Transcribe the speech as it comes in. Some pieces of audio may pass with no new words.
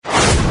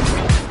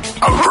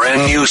A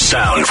brand new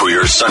sound for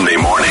your Sunday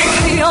morning.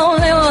 The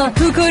only one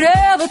who could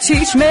ever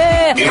teach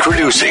me.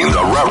 Introducing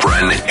the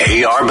Reverend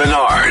A.R.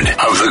 Bernard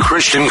of the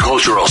Christian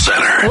Cultural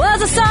Center. Was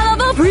the son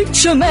of a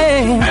preacher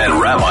man.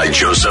 And Rabbi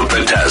Joseph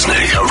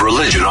Potasnik of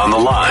Religion on the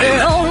Line.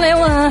 The only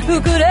one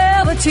who could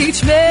ever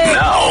teach me.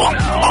 Now,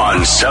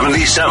 on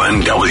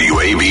 77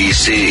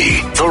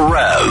 WABC, the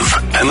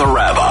Rev and The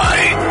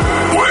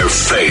Rabbi, where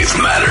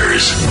faith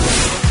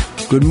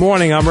matters. Good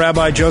morning, I'm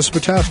Rabbi Joseph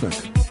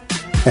Potasnik.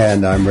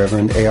 And I'm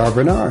Reverend A.R.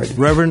 Bernard.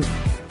 Reverend,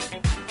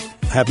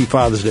 happy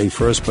Father's Day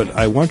first, but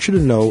I want you to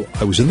know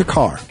I was in the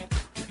car,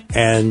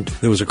 and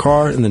there was a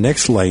car in the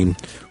next lane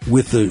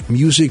with the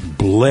music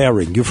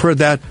blaring. You've heard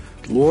that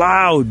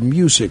loud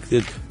music,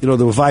 that, there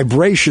were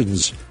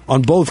vibrations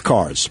on both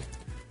cars.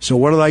 So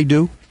what did I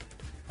do?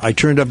 I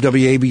turned up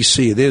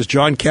WABC. There's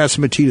John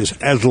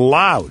Catsimatidis, as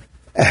loud.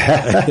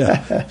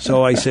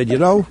 So I said,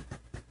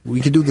 we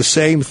can do the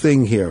same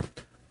thing here.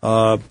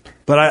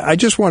 But I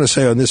just want to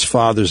say on this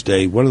Father's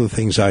Day, one of the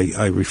things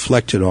I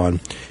reflected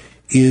on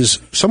is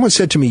someone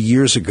said to me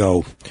years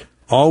ago,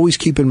 always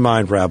keep in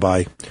mind,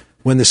 Rabbi,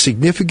 when the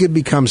significant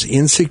becomes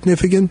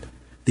insignificant,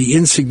 the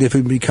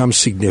insignificant becomes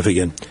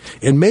significant.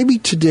 And maybe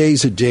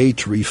today's a day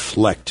to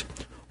reflect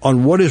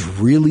on what is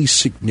really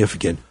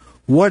significant,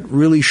 what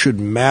really should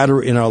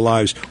matter in our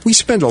lives. We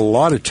spend a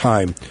lot of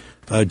time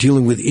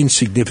dealing with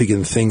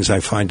insignificant things, I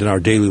find, in our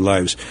daily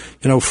lives.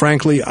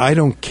 Frankly, I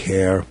don't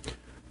care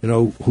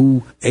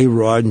who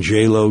A-Rod and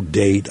J-Lo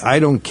date. I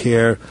don't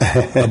care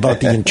about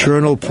the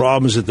internal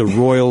problems of the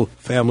royal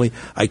family.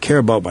 I care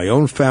about my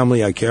own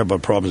family. I care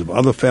about problems of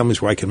other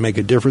families where I can make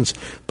a difference.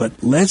 But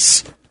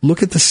let's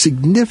look at the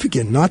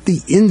significant, not the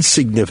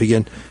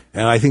insignificant.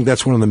 And I think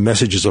that's one of the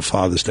messages of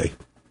Father's Day.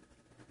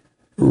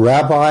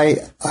 Rabbi,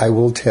 I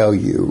will tell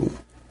you,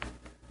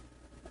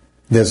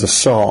 there's a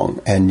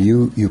song, and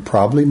you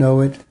probably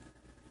know it,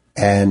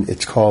 and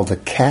it's called The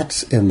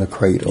Cat's in the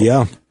Cradle.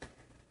 Yeah.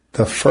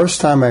 The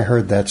first time I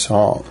heard that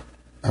song,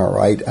 all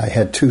right, I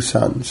had two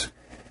sons,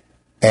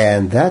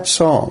 and that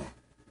song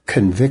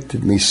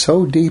convicted me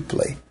so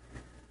deeply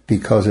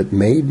because it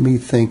made me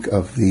think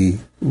of the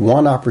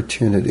one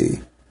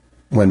opportunity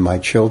when my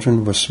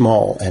children were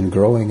small and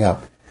growing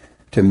up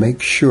to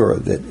make sure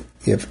that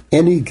if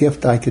any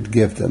gift I could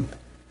give them,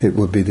 it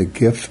would be the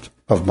gift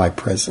of my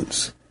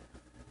presence,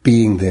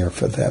 being there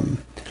for them.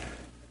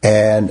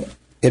 And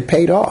it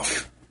paid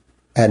off.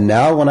 And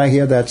now when I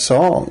hear that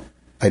song,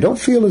 I don't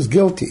feel as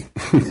guilty.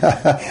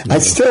 I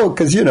still,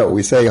 because,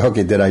 we say,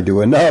 okay, did I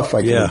do enough?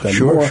 I could have done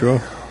more. Sure.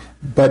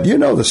 But,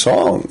 the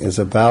song is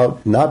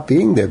about not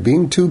being there,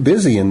 being too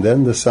busy, and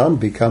then the son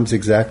becomes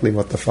exactly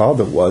what the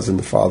father was, and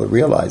the father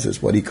realizes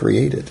what he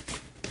created.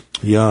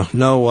 Yeah,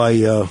 no,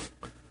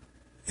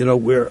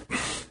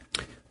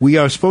 we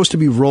are supposed to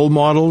be role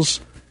models,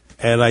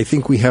 and I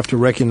think we have to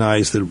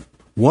recognize that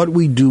what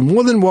we do,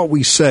 more than what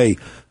we say,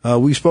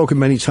 we've spoken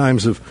many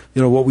times of,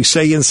 what we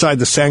say inside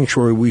the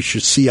sanctuary, we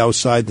should see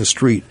outside the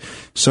street.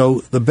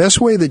 So the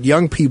best way that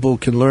young people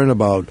can learn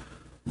about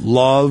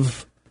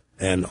love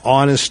and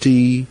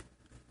honesty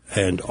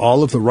and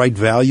all of the right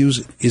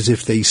values is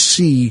if they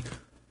see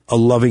a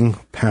loving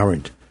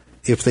parent,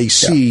 if they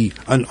see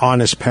an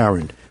honest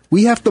parent.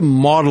 We have to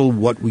model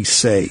what we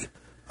say.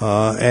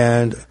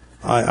 And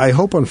I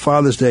hope on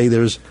Father's Day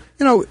there's,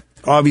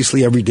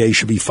 obviously every day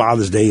should be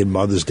Father's Day and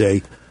Mother's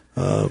Day,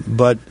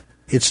 but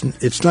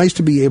it's nice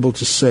to be able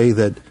to say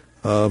that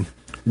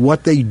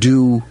what they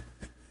do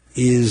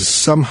is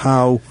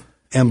somehow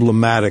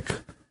emblematic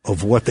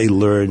of what they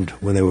learned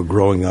when they were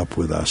growing up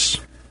with us.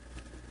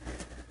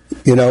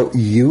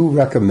 You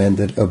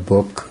recommended a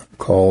book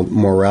called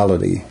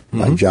Morality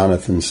by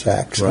Jonathan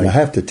Sacks, and I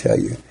have to tell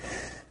you,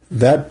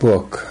 that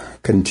book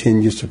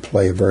continues to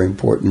play a very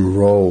important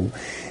role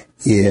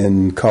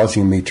in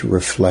causing me to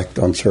reflect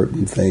on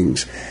certain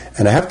things.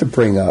 And I have to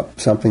bring up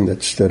something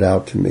that stood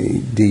out to me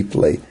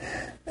deeply,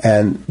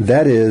 and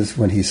that is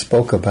when he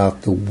spoke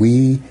about the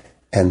we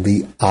and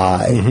the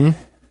I. Mm-hmm.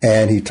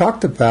 And he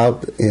talked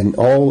about in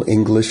all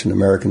English and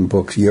American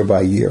books year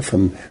by year,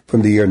 from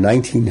the year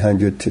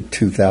 1900 to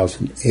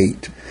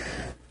 2008,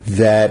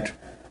 that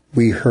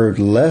we heard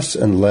less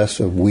and less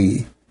of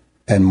we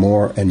and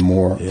more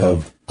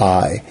of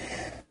I.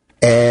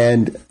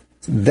 And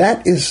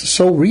that is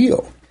so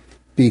real.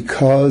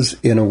 Because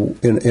in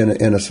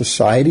a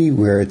society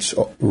where it's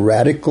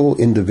radical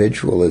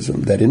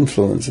individualism that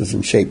influences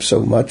and shapes so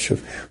much of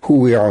who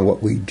we are and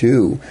what we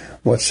do,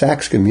 what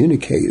Sacks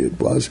communicated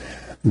was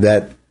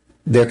that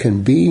there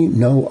can be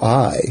no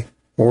I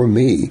or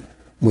me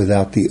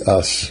without the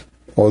us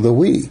or the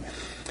we.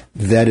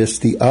 That it's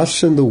the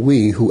us and the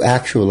we who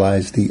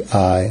actualize the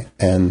I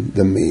and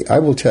the me. I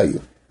will tell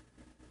you,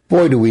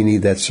 boy, do we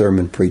need that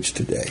sermon preached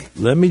today.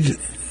 Let me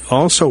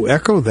also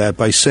echo that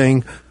by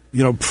saying,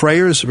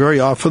 prayers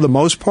very often, for the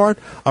most part,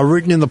 are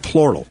written in the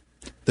plural.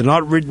 They're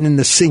not written in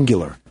the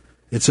singular.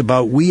 It's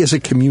about we as a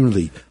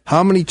community.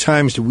 How many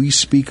times do we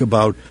speak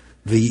about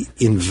the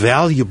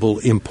invaluable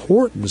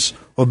importance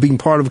of being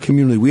part of a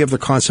community? We have the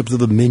concept of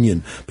the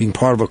minyan, being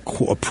part of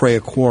a prayer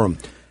quorum.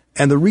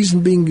 And the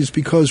reason being is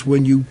because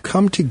when you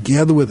come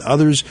together with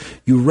others,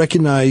 you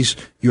recognize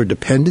your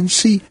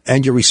dependency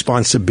and your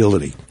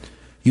responsibility.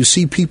 You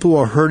see people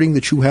are hurting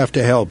that you have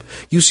to help.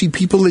 You see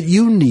people that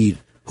you need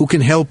who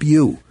can help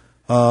you.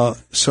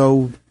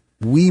 So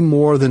we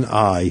more than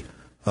I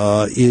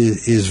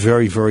is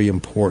very, very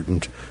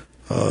important.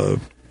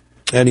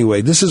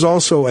 Anyway, this is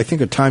also, I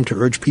think, a time to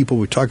urge people,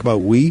 we talk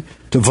about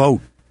to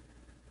vote.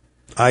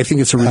 I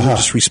think it's a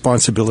religious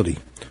responsibility.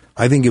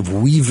 I think if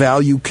we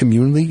value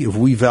community, if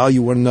we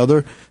value one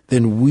another,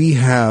 then we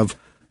have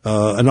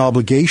an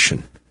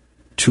obligation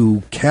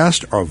to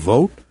cast our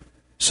vote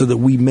so that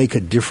we make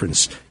a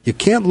difference. You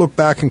can't look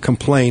back and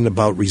complain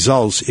about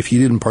results if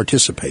you didn't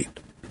participate.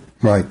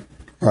 Right.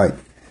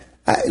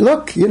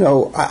 Look,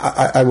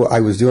 I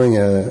was doing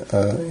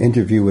an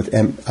interview with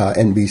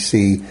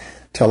NBC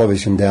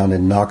television down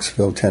in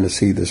Knoxville,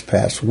 Tennessee this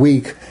past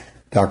week.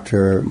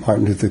 Dr.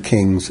 Martin Luther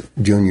King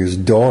Jr.'s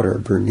daughter,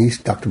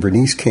 Dr.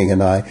 Bernice King,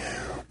 and I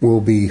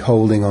will be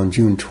holding on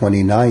June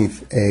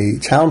 29th a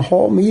town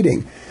hall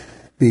meeting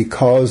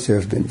because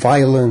there's been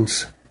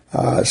violence.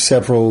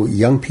 Several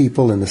young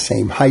people in the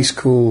same high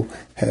school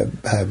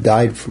have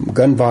died from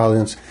gun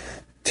violence,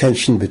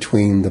 tension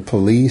between the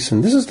police,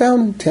 and this is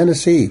down in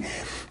Tennessee.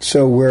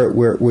 So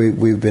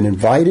we've been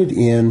invited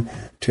in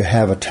to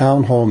have a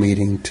town hall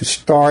meeting to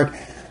start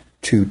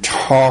to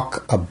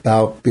talk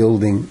about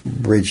building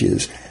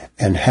bridges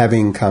and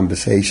having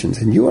conversations.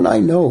 And you and I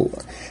know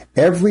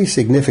every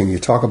significant, you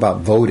talk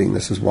about voting,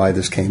 this is why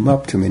this came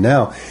up to me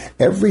now,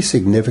 every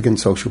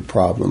significant social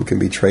problem can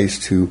be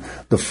traced to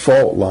the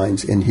fault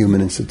lines in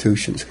human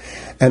institutions.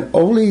 And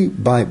only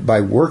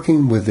by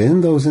working within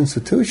those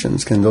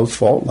institutions can those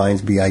fault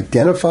lines be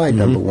identified,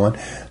 number one,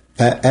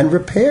 and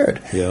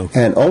repaired. Yeah.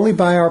 And only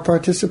by our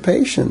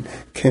participation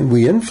can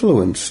we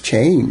influence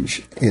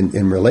change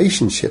in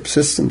relationships,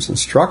 systems, and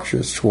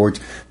structures towards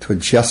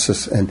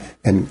justice and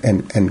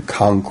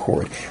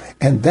concord.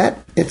 And that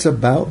it's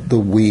about the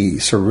we,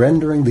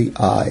 surrendering the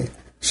I,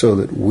 so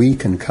that we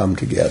can come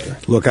together.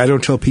 Look, I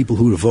don't tell people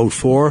who to vote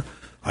for.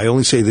 I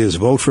only say this: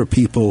 vote for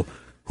people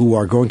who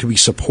are going to be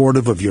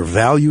supportive of your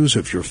values,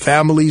 of your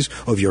families,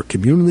 of your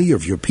community,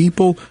 of your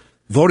people.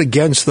 Vote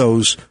against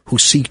those who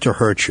seek to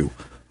hurt you.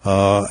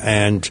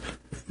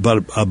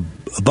 But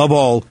above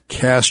all,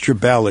 cast your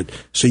ballot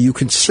so you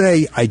can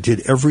say, I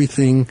did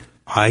everything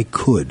I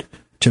could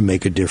to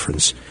make a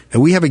difference.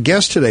 And we have a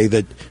guest today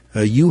that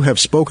you have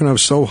spoken of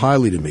so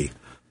highly to me,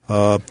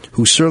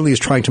 who certainly is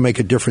trying to make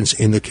a difference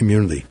in the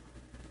community.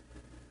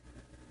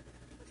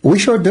 We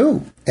sure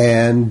do.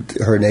 And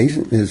her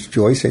name is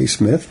Joyce A.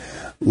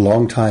 Smith,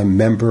 longtime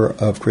member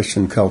of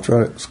Christian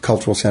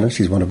Cultural Center.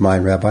 She's one of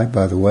mine, Rabbi,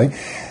 by the way.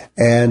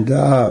 And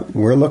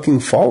we're looking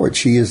forward.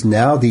 She is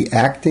now the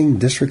acting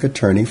district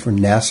attorney for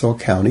Nassau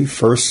County,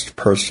 first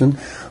person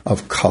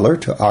of color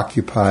to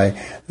occupy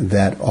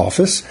that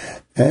office.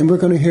 And we're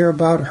going to hear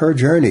about her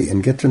journey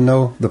and get to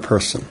know the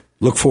person.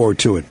 Look forward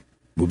to it.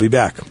 We'll be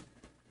back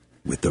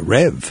with the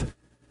Rev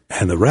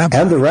and the Rabbi.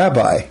 And the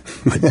Rabbi.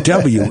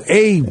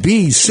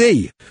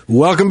 WABC.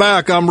 Welcome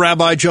back. I'm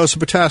Rabbi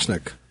Joseph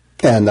Potasnik.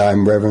 And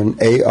I'm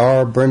Reverend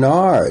A.R.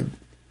 Bernard.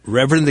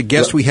 Reverend, the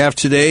guest we have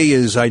today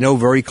is, I know,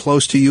 very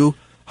close to you,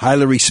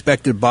 highly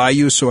respected by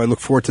you, so I look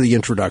forward to the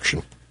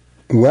introduction.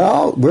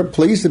 Well, we're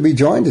pleased to be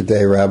joined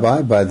today,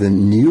 Rabbi, by the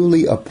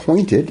newly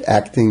appointed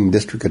acting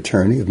district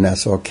attorney of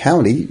Nassau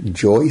County,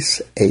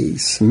 Joyce A.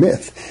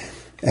 Smith.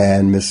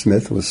 And Ms.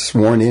 Smith was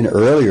sworn in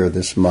earlier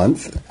this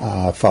month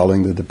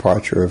following the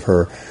departure of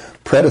her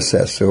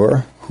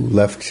predecessor, who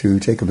left to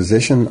take a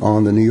position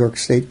on the New York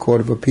State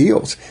Court of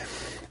Appeals.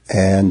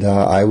 And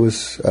I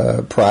was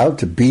proud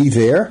to be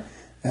there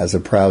as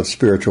a proud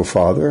spiritual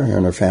father. Her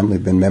and her family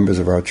have been members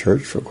of our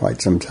church for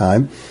quite some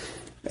time.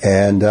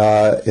 And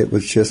it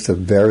was just a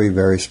very,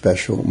 very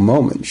special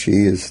moment. She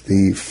is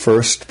the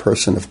first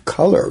person of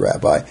color,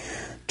 Rabbi,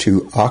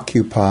 to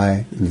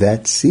occupy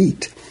that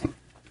seat.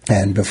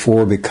 And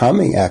before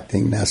becoming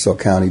acting Nassau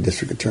County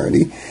District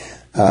Attorney,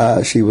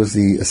 she was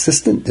the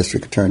Assistant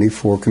District Attorney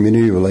for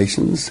Community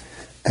Relations,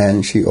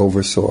 and she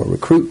oversaw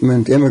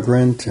recruitment,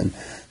 immigrant, and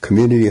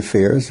community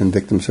affairs and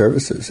victim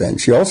services. And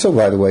she also,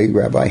 by the way,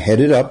 Rabbi,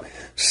 headed up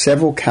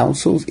several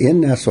councils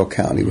in Nassau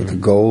County with the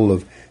goal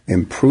of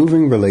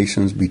improving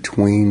relations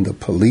between the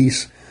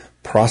police,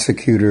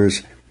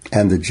 prosecutors,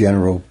 and the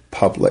general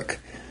public.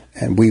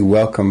 And we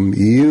welcome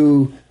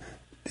you,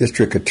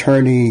 District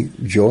Attorney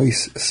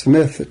Joyce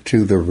Smith,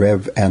 to the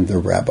Rev and the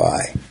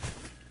Rabbi.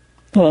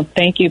 Well,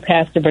 thank you,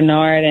 Pastor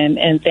Bernard,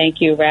 and thank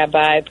you,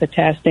 Rabbi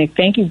Potasnik.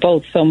 Thank you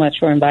both so much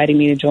for inviting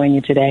me to join you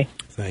today.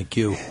 Thank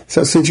you.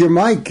 So since you're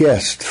my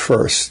guest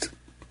first,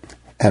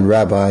 and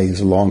Rabbi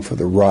is along for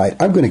the ride,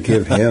 I'm going to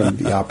give him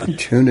the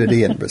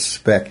opportunity and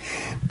respect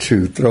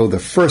to throw the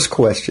first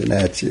question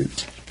at you.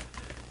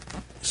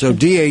 So,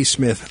 D.A.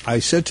 Smith, I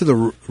said to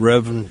the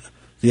Reverend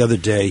the other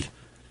day,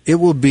 it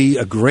will be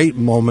a great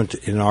moment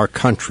in our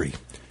country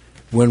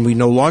when we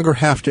no longer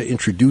have to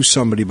introduce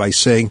somebody by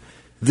saying,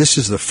 this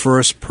is the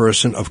first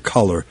person of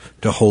color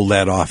to hold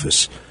that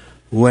office.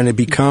 When it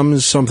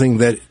becomes something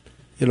that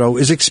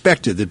is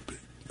expected that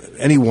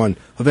anyone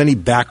of any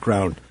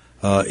background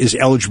is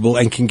eligible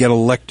and can get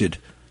elected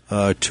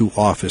to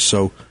office.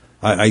 So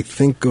I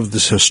think of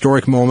this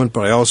historic moment,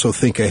 but I also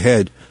think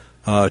ahead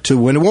to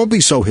when it won't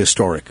be so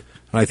historic.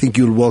 And I think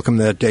you'll welcome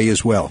that day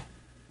as well.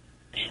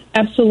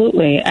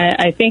 Absolutely.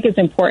 I think it's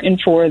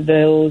important for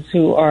those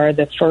who are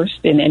the first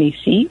in any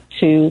seat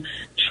to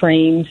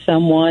train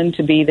someone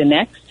to be the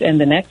next and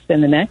the next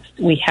and the next.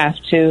 We have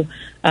to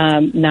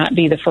not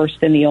be the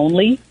first and the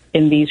only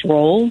in these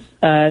roles.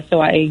 So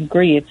I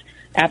agree. It's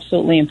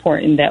absolutely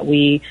important that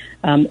we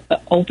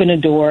open a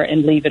door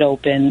and leave it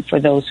open for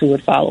those who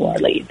would follow our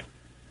lead.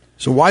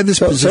 So why this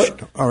position?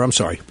 I'm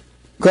sorry.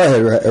 Go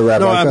ahead,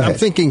 Rabbi. No, I'm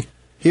thinking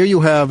here you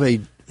have a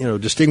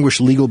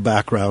distinguished legal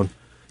background.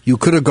 You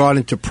could have gone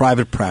into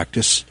private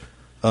practice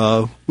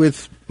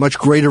with much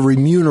greater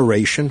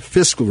remuneration,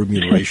 fiscal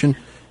remuneration,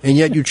 and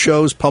yet you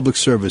chose public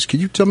service. Could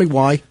you tell me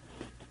why?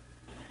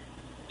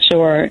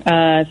 Sure.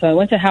 So I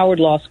went to Howard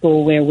Law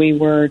School, where we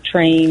were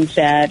trained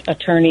that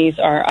attorneys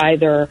are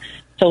either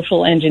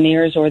social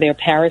engineers or they're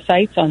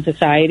parasites on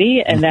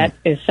society, and that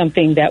is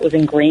something that was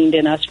ingrained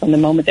in us from the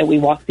moment that we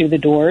walked through the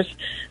doors.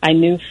 I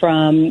knew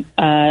from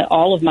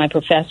all of my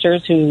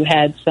professors who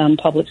had some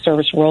public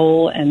service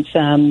role and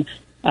some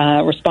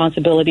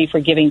responsibility for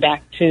giving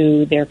back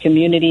to their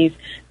communities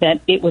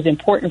that it was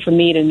important for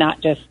me to not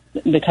just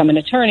become an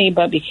attorney,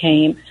 but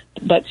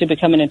to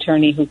become an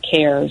attorney who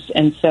cares.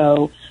 And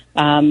so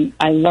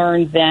I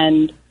learned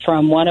then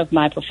from one of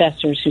my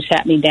professors who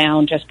sat me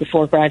down just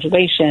before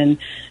graduation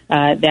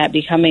that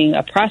becoming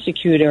a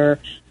prosecutor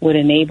would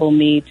enable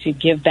me to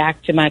give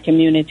back to my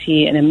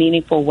community in a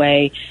meaningful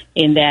way,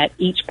 in that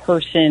each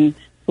person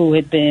who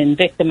had been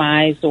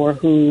victimized or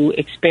who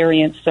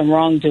experienced some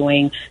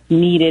wrongdoing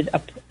needed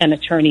an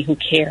attorney who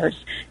cares.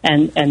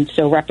 And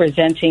so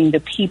representing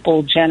the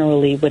people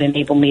generally would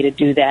enable me to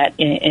do that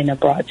in a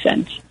broad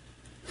sense.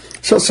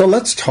 So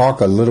let's talk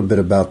a little bit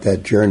about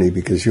that journey,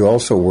 because you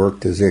also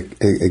worked as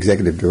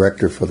executive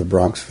director for the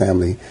Bronx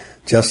Family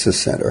Justice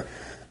Center.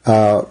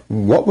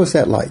 What was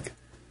that like?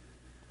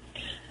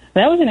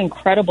 That was an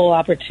incredible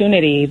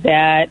opportunity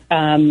that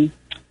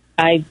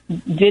I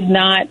did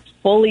not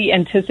fully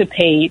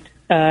anticipate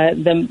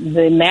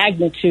the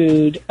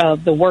magnitude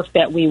of the work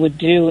that we would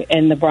do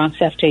in the Bronx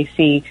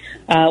FJC.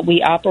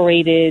 We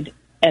operated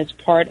as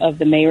part of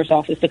the Mayor's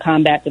Office to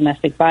Combat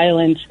Domestic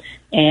Violence,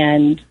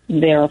 and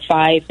there are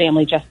 5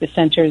 family justice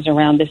centers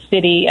around the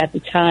city at the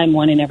time,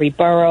 1 in every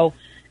borough.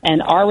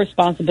 And our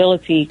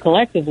responsibility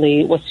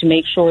collectively was to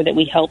make sure that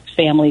we helped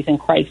families in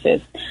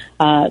crisis.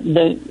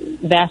 The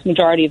vast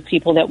majority of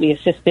people that we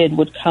assisted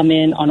would come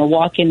in on a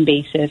walk-in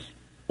basis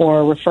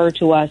or refer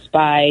to us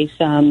by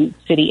some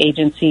city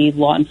agency,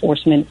 law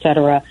enforcement, et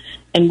cetera,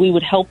 and we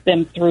would help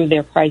them through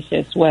their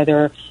crisis,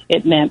 whether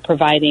it meant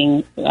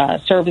providing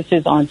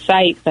services on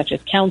site, such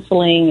as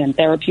counseling and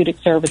therapeutic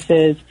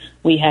services.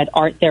 We had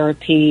art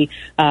therapy,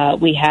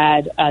 we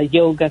had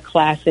yoga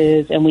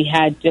classes, and we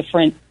had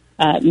different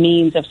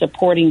means of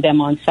supporting them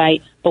on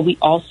site, but we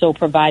also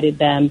provided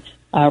them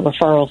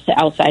referrals to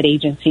outside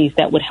agencies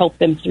that would help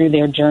them through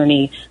their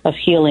journey of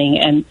healing.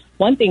 And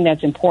one thing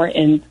that's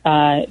important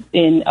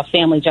in a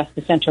family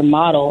justice center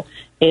model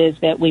is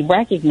that we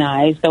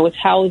recognize, though it's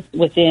housed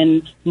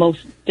within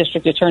most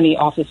district attorney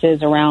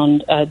offices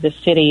around the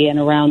city and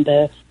around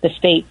the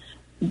state,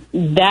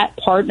 that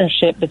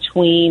partnership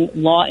between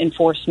law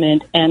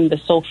enforcement and the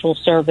social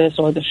service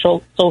or the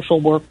social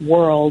work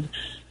world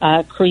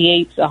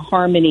creates a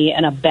harmony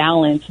and a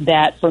balance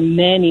that for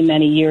many,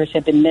 many years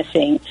have been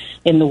missing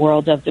in the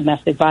world of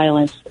domestic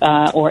violence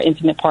or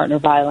intimate partner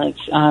violence.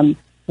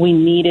 We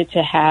needed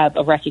to have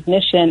a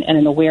recognition and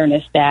an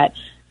awareness that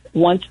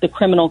once the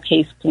criminal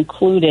case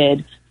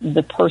concluded,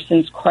 the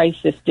person's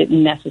crisis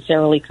didn't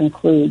necessarily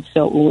conclude.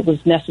 So it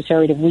was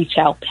necessary to reach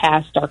out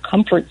past our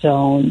comfort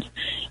zones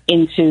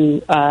into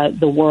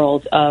the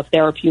world of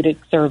therapeutic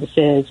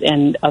services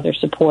and other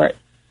support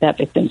that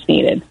victims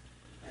needed.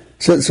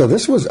 So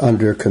this was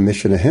under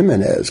Commissioner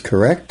Jimenez,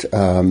 correct?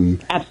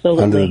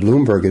 Absolutely. Under the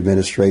Bloomberg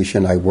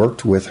administration, I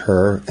worked with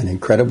her, an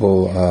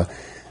incredible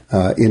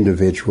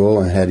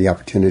individual, and had the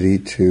opportunity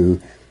to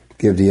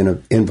give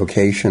the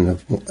invocation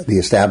of the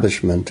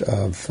establishment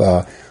of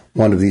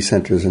one of these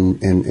centers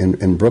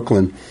in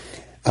Brooklyn.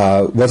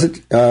 Was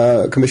it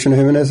Commissioner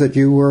Jimenez that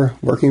you were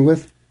working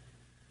with?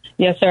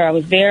 Yes, sir. I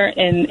was there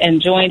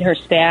and joined her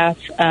staff.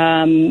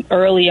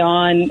 Early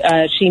on,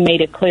 she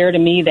made it clear to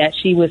me that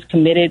she was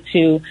committed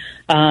to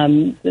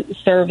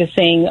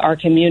servicing our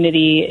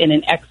community in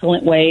an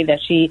excellent way, that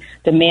she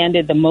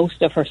demanded the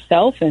most of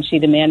herself, and she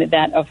demanded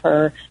that of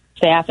her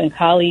staff and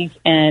colleagues,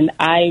 and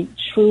I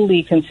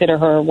truly consider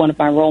her one of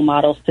my role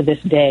models to this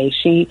day.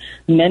 She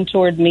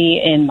mentored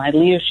me in my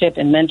leadership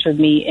and mentored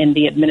me in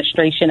the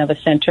administration of a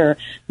center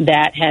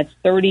that had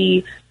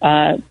 30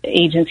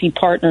 agency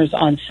partners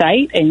on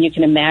site, and you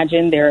can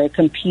imagine there are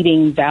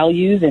competing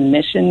values and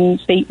mission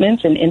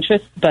statements and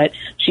interests, but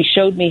she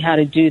showed me how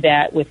to do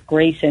that with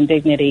grace and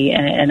dignity,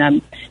 and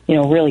I'm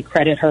really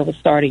credit her with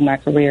starting my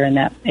career in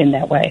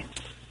that way.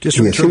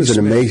 She was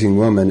an amazing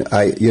woman.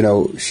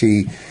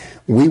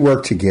 We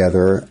worked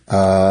together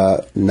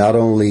not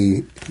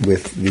only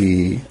with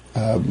the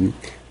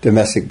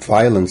domestic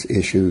violence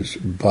issues,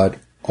 but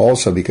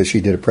also because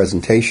she did a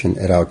presentation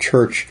at our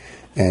church,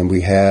 and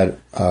we had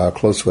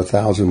close to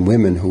 1,000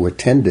 women who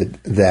attended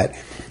that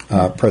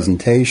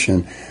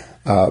presentation.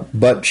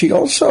 But she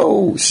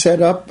also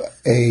set up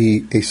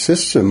a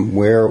system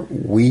where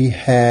we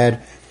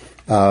had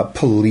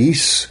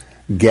police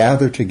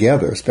gather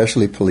together,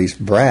 especially police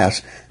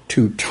brass,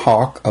 to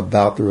talk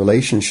about the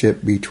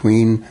relationship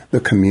between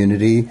the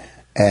community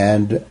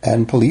and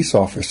police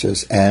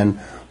officers and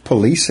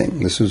policing.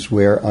 This is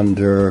where,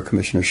 under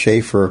Commissioner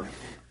Schaefer,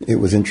 it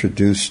was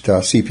introduced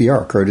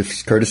CPR,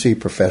 courtesy,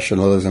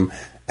 professionalism,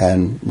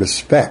 and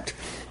respect.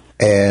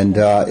 And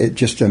it's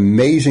just an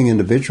amazing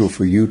individual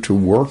for you to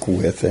work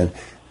with. And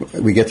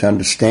we get to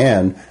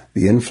understand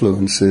the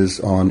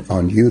influences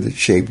on you that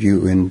shaped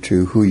you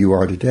into who you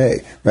are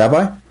today.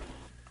 Rabbi?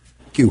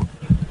 Thank you.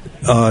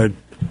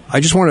 I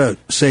just want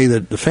to say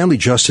that the family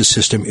justice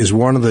system is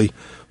one of the,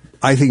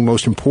 I think,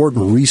 most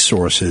important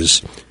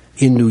resources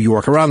in New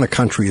York, around the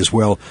country as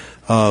well.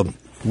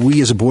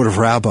 We, as a board of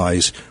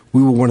rabbis,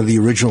 we were one of the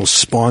original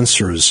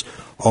sponsors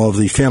of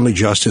the Family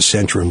Justice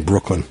Center in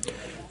Brooklyn.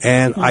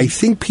 And I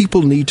think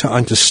people need to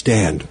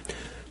understand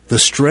the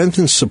strength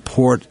and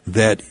support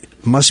that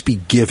must be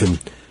given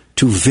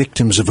to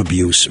victims of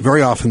abuse.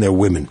 Very often they're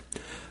women.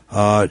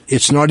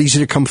 It's not easy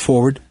to come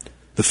forward.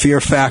 The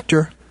fear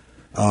factor,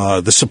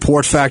 the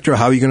support factor,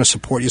 how are you going to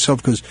support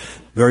yourself? Because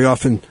very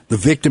often the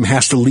victim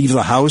has to leave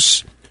the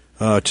house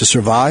to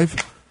survive.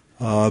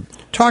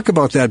 Talk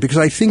about that, because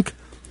I think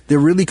there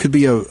really could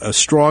be a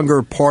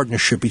stronger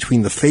partnership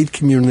between the faith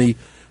community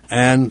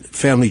and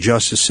family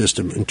justice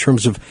system in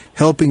terms of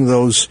helping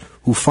those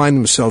who find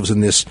themselves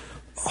in this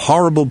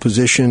horrible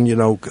position,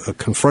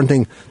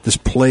 confronting this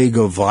plague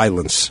of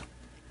violence.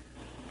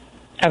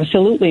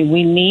 Absolutely.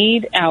 We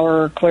need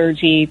our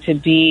clergy to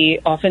be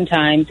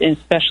oftentimes,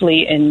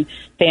 especially in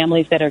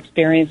families that are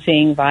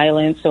experiencing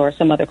violence or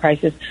some other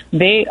crisis,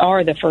 they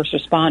are the first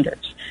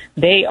responders.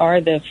 They are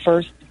the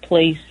first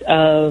place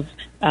of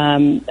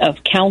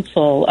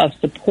counsel, of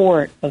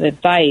support, of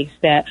advice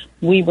that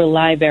we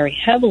rely very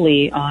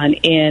heavily on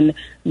in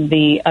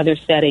the other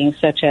settings,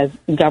 such as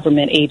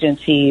government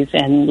agencies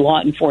and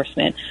law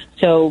enforcement.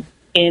 So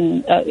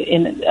in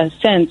a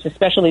sense,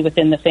 especially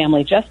within the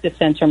Family Justice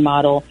Center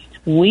model,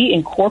 we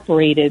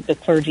incorporated the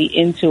clergy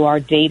into our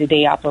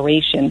day-to-day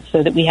operations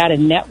so that we had a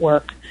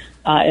network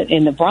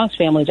in the Bronx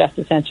Family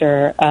Justice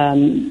Center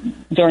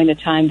during the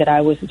time that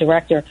I was the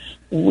director.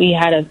 We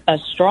had a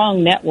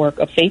strong network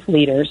of faith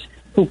leaders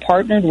who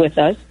partnered with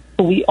us,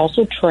 who we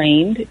also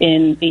trained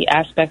in the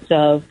aspects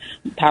of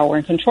power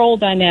and control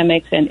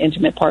dynamics and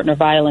intimate partner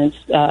violence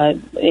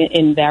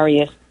in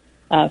various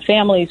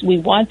families. We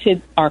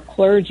wanted our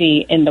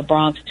clergy in the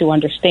Bronx to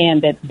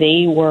understand that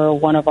they were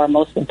one of our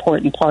most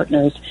important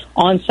partners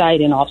on-site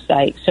and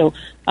off-site. So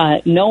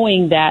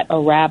knowing that a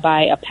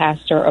rabbi, a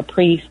pastor, a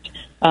priest,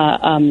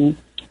 an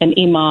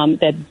imam,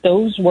 that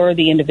those were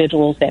the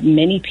individuals that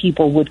many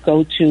people would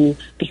go to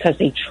because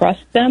they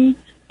trust them,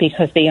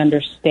 because they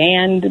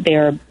understand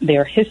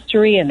their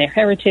history and their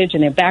heritage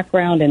and their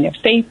background and their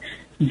faith,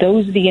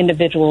 those are the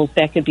individuals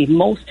that could be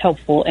most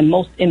helpful and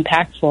most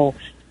impactful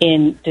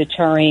in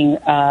deterring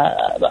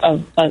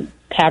a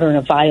pattern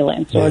of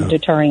violence or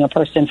deterring a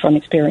person from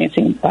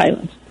experiencing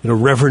violence.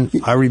 Reverend,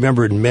 I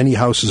remember in many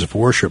houses of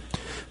worship,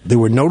 there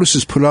were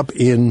notices put up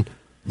in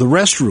the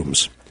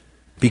restrooms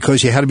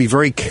because you had to be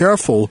very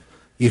careful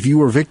if you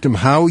were a victim,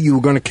 how you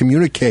were going to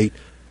communicate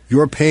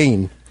your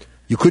pain.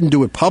 You couldn't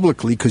do it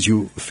publicly because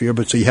you fear,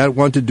 but so you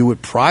wanted to do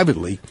it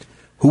privately.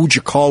 Who would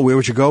you call? Where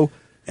would you go?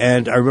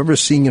 And I remember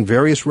seeing in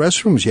various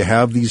restrooms, you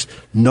have these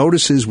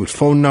notices with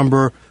phone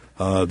number.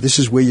 This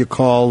is where you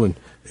call, and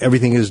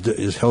everything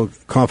is held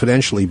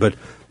confidentially. But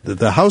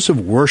the house of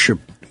worship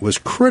was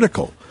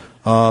critical.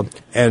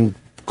 And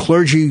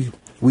clergy,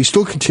 we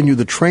still continue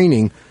the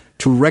training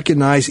to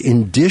recognize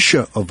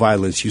indicia of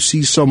violence. You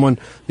see someone,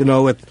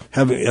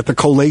 at the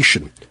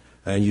collation,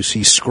 and you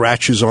see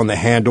scratches on the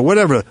hand or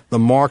whatever the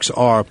marks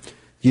are.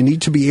 You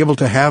need to be able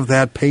to have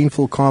that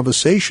painful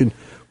conversation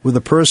with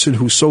a person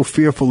who's so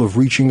fearful of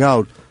reaching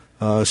out.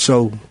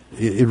 So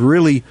it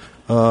really,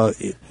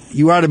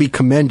 you ought to be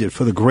commended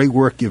for the great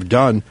work you've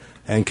done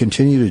and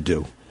continue to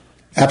do.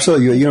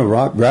 Absolutely.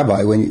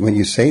 Rabbi, when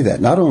you say that,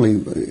 not only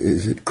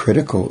is it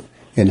critical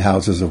in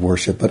houses of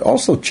worship, but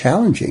also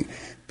challenging,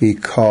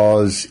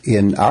 because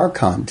in our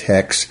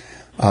context,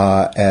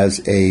 as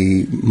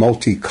a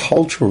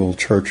multicultural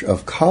church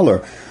of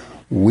color,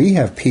 we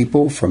have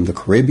people from the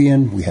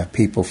Caribbean, we have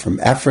people from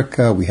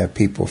Africa, we have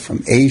people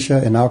from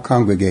Asia in our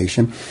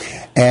congregation,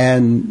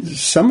 and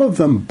some of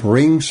them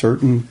bring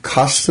certain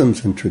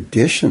customs and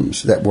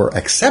traditions that were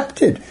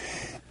accepted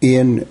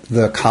in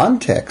the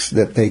context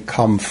that they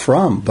come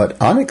from, but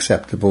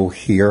unacceptable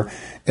here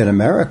in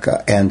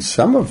America. And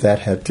some of that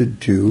had to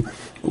do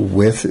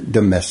with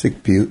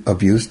domestic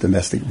abuse,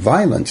 domestic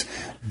violence.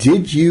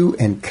 Did you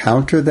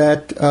encounter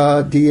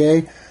that,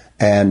 DA?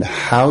 and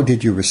how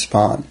did you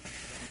respond?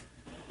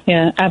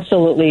 Yeah,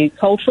 absolutely.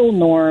 Cultural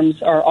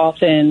norms are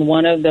often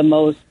one of the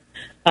most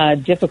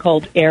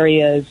difficult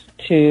areas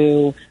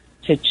to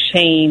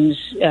change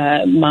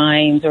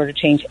minds or to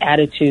change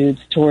attitudes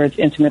towards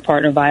intimate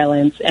partner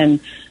violence, and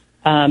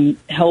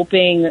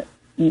helping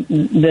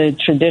the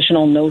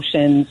traditional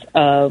notions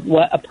of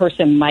what a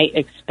person might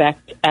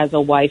expect as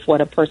a wife, what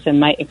a person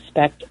might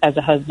expect as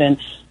a husband,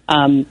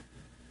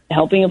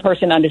 helping a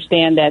person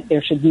understand that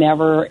there should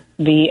never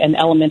be an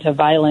element of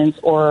violence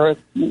or,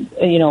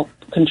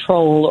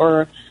 control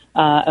or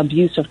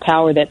abuse of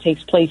power that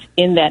takes place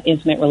in that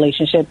intimate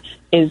relationship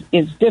is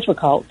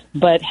difficult.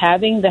 But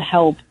having the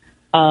help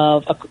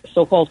of a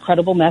so-called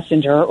credible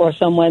messenger, or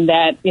someone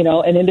that,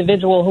 an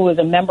individual who is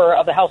a member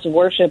of the house of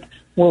worship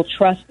will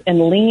trust and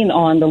lean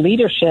on the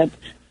leadership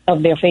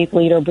of their faith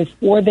leader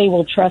before they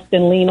will trust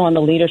and lean on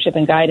the leadership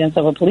and guidance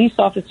of a police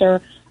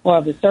officer or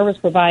of a service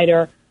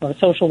provider or a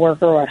social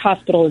worker or a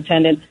hospital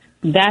attendant.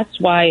 That's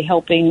why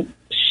helping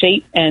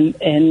shape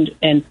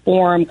and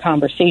form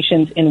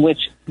conversations in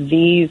which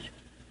these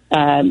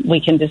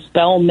we can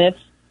dispel myths,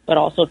 but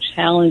also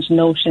challenge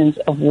notions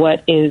of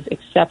what is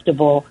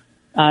acceptable.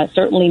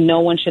 Certainly no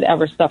one should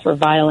ever suffer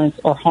violence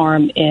or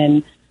harm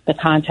in the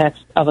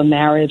context of a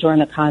marriage or in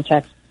the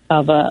context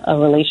of a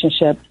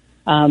relationship.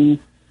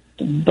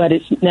 But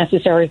it's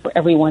necessary for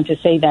everyone to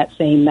say that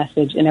same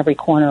message in every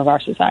corner of our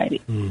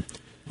society.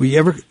 Were you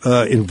ever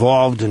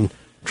involved in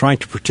trying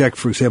to protect,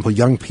 for example,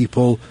 young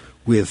people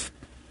with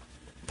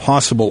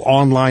possible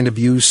online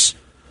abuse?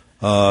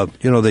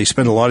 They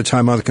spend a lot of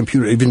time on the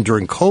computer, even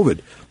during COVID,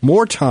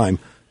 more time,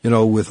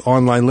 with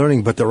online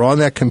learning, but they're on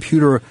that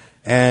computer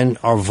and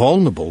are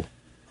vulnerable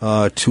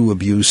to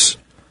abuse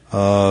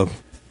on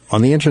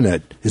the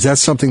Internet. Is that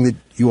something that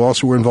you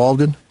also were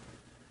involved in?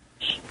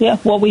 Yeah,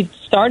 what we've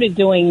started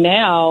doing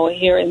now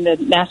here in the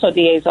National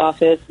DA's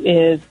office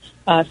is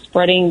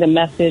spreading the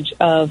message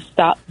of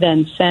Stop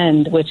Then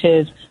Send, which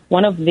is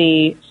one of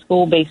the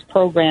school-based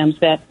programs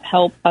that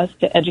help us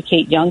to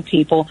educate young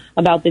people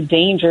about the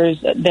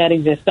dangers that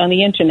exist on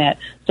the Internet.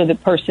 So the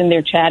person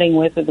they're chatting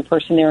with or the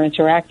person they're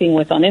interacting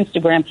with on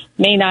Instagram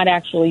may not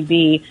actually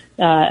be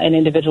an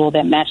individual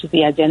that matches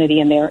the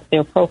identity in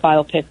their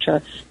profile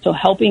picture. So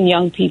helping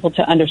young people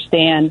to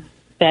understand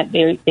that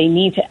they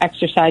need to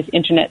exercise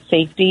Internet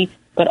safety,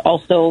 but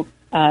also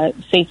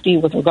safety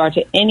with regard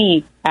to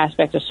any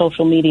aspect of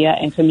social media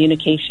and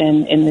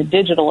communication in the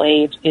digital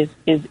age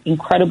is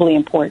incredibly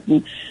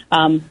important.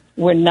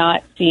 We're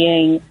not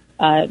seeing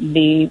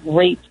the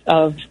rate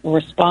of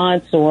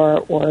response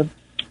or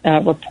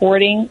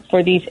reporting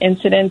for these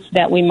incidents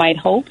that we might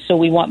hope. So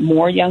we want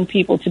more young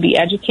people to be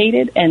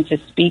educated and to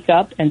speak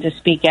up and to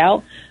speak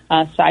out.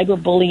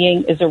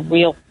 Cyberbullying is a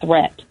real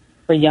threat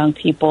for young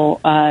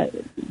people.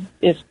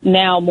 Is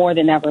now more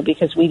than ever,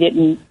 because we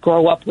didn't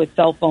grow up with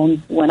cell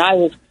phones when I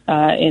was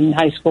in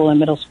high school and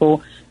middle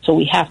school. So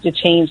we have to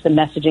change the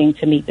messaging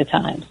to meet the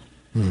times.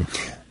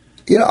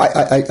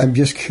 I'm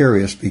just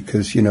curious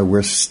because,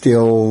 we're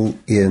still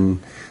in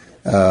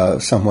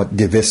somewhat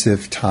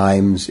divisive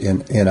times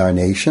in our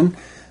nation.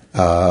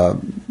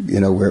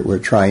 We're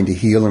trying to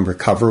heal and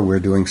recover.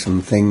 We're doing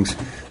some things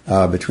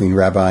between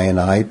Rabbi and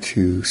I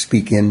to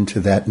speak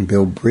into that and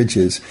build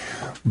bridges.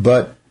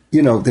 But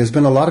there's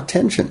been a lot of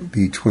tension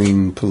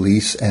between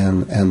police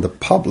and the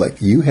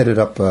public. You headed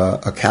up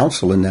a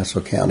council in Nassau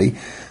County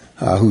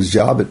whose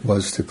job it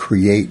was to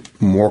create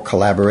more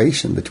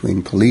collaboration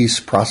between police,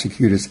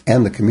 prosecutors,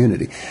 and the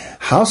community.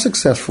 How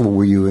successful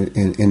were you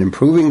in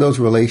improving those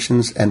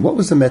relations, and what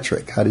was the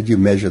metric? How did you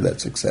measure that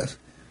success?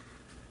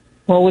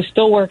 Well, we're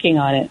still working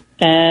on it,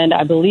 and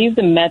I believe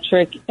the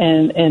metric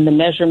and the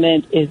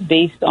measurement is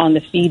based on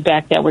the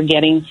feedback that we're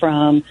getting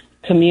from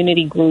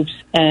community groups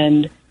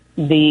and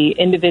the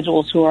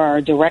individuals who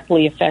are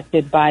directly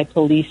affected by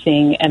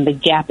policing and the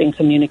gap in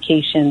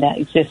communication that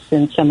exists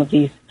in some of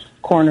these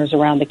corners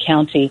around the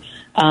county.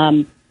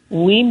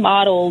 We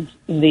modeled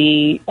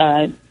the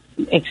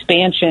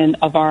expansion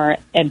of our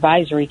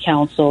advisory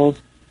councils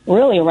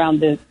really around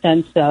the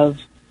sense of,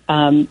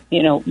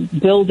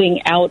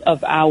 building out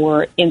of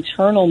our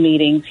internal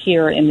meetings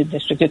here in the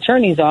district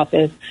attorney's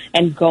office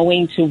and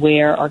going to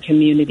where our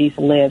communities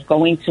live,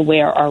 going to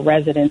where our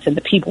residents and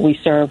the people we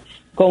serve,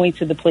 going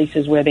to the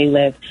places where they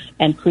live,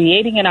 and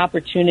creating an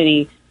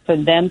opportunity for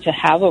them to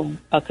have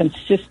a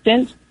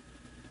consistent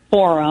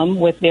forum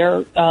with their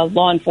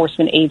law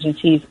enforcement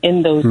agencies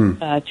in those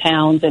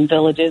towns and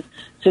villages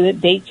so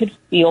that they could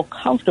feel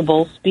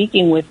comfortable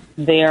speaking with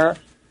their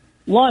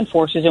law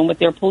enforcers and with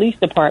their police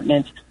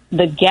departments.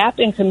 The gap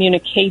in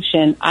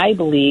communication, I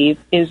believe,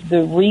 is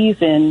the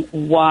reason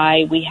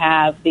why we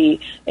have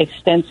the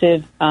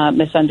extensive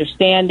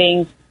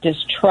misunderstandings,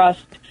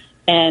 distrust,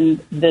 and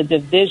the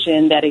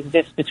division that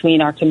exists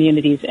between our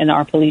communities and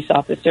our police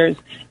officers.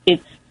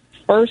 It's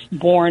first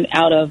born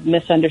out of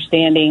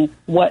misunderstanding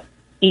what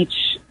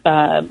each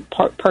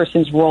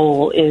person's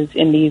role is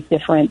in these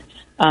different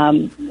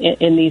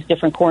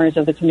corners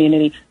of the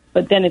community.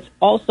 But then it's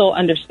also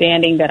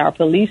understanding that our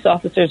police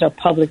officers are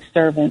public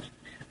servants.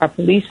 Our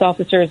police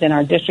officers and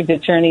our district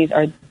attorneys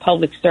are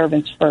public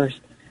servants first.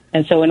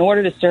 And so in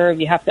order to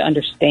serve, you have to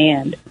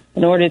understand.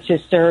 In order to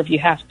serve, you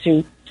have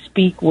to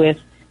speak with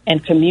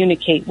and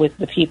communicate with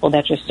the people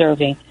that you're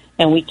serving.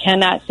 And we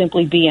cannot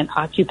simply be an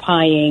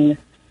occupying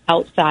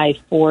outside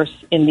force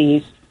in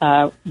these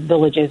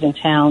villages and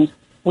towns.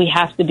 We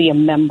have to be a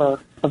member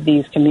of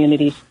these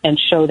communities and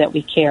show that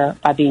we care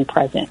by being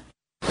present.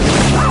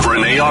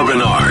 Reverend A.R.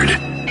 Bernard,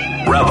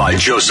 Rabbi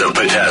Joseph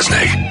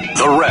Potasnik,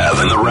 the Rev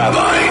and the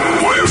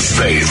Rabbi, where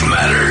faith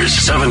matters.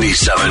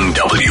 77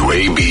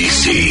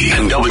 WABC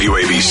and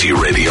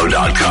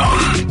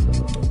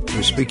WABCRadio.com.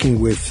 We're speaking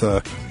with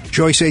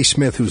Joyce A.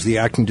 Smith, who's the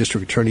acting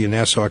district attorney in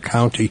Nassau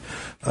County.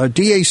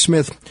 D.A.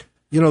 Smith,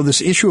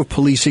 this issue of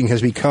policing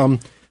has become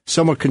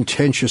somewhat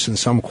contentious in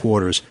some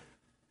quarters.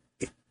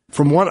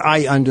 From what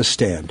I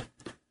understand,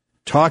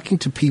 talking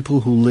to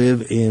people who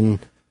live in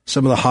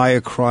some of the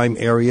higher crime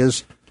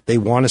areas, they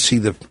want to see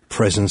the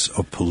presence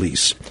of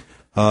police.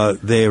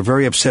 They are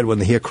very upset when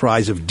they hear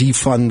cries of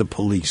defund the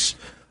police.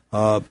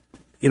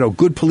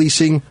 Good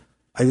policing,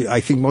 I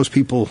think most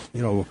people,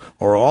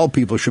 or all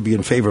people should be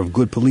in favor of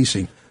good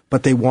policing,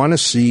 but they want to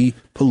see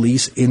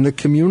police in the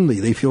community.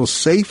 They feel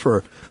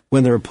safer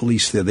when there are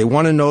police there. They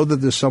want to know that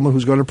there's someone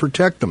who's going to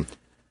protect them.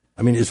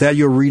 I mean, is that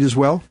your read as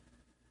well?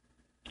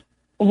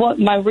 Well,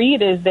 my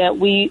read is that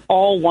we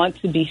all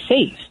want to be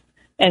safe,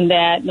 and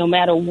that no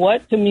matter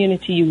what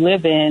community you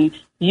live in,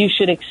 you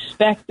should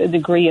expect a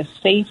degree of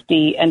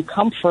safety and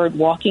comfort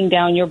walking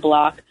down your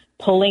block,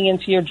 pulling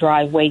into your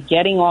driveway,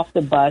 getting off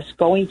the bus,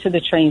 going to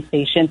the train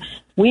station.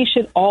 We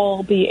should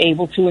all be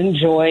able to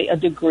enjoy a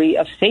degree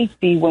of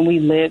safety when we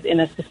live in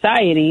a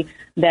society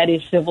that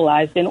is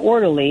civilized and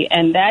orderly.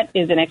 And that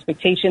is an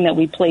expectation that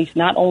we place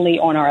not only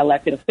on our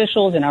elected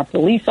officials and our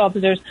police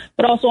officers,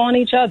 but also on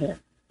each other,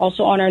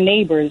 also on our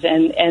neighbors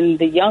and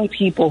the young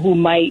people who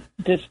might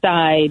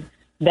decide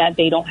that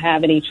they don't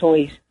have any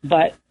choice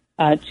but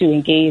to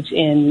engage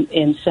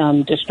in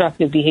some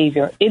destructive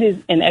behavior. It is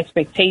an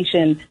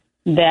expectation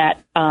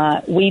that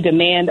we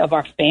demand of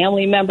our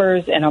family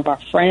members and of our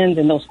friends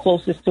and those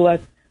closest to us.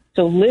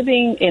 So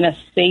living in a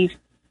safe,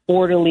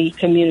 orderly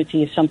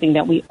community is something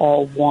that we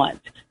all want.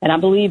 And I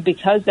believe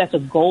because that's a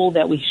goal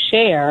that we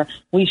share,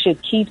 we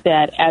should keep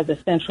that as a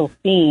central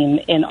theme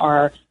in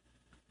our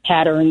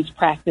patterns,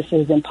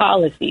 practices, and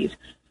policies.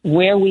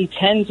 Where we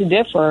tend to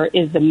differ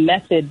is the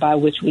method by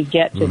which we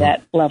get to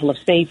that level of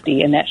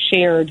safety, and that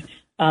shared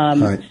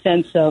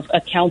sense of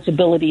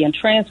accountability and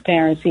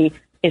transparency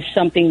is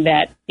something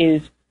that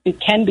it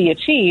can be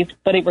achieved,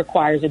 but it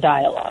requires a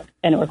dialogue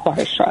and it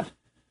requires trust.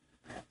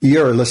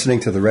 You're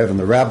listening to the Rev and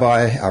the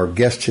Rabbi. Our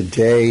guest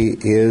today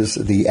is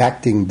the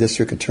acting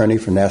district attorney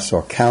for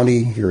Nassau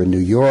County here in New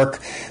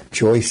York,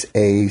 Joyce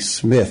A.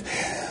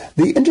 Smith.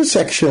 The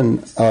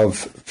intersection of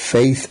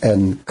faith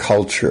and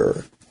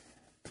culture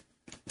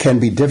can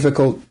be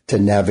difficult to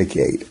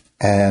navigate,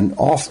 and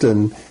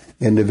often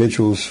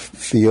individuals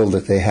feel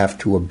that they have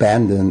to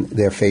abandon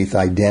their faith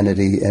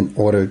identity in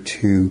order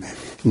to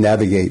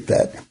navigate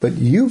that. But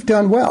you've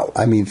done well.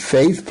 I mean,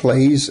 faith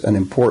plays an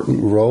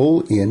important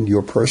role in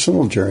your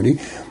personal journey,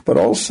 but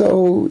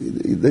also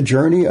the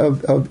journey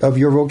of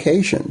your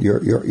vocation,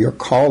 your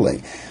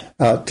calling.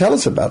 Tell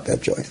us about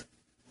that, Joyce.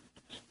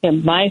 Yeah,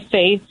 my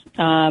faith,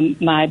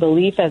 my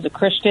belief as a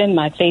Christian,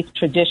 my faith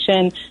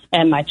tradition,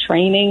 and my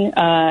training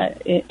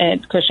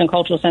at Christian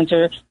Cultural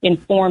Center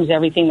informs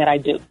everything that I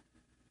do.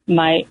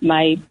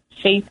 My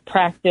faith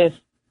practice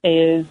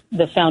is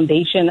the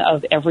foundation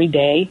of every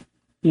day.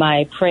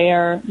 My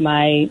prayer,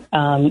 my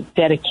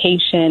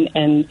dedication,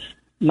 and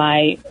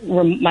my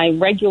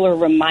regular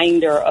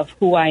reminder of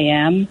who I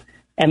am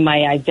and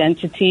my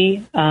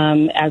identity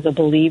as a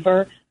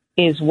believer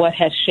is what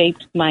has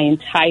shaped my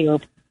entire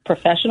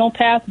professional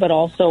path, but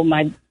also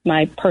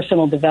my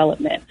personal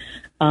development.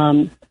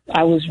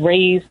 I was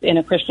raised in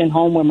a Christian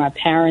home where my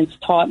parents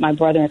taught my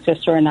brother and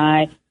sister and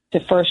I to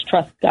first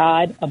trust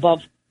God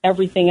above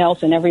everything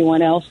else and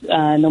everyone else,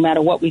 no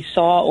matter what we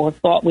saw or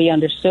thought we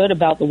understood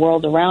about the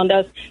world around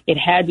us. It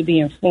had to be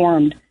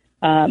informed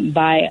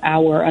by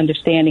our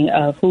understanding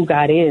of who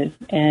God is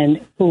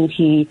and who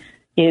he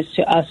is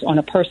to us on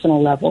a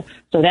personal level.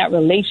 So that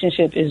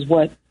relationship is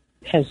what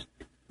has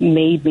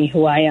made me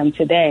who I am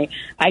today.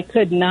 I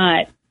could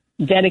not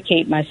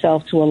dedicate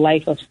myself to a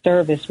life of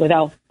service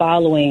without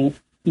following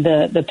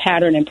the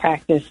pattern and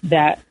practice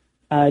that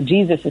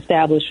Jesus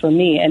established for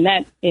me. And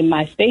that in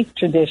my faith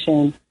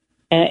tradition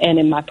and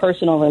in my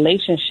personal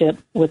relationship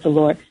with the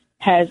Lord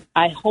has,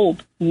 I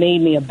hope,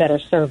 made me a better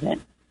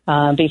servant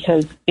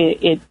because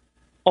it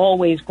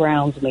always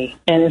grounds me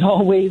and it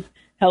always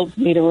helps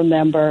me to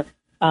remember,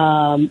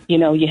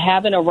 you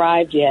haven't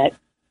arrived yet.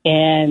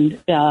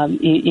 And,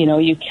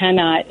 you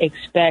cannot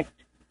expect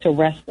to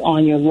rest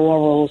on your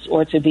laurels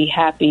or to be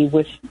happy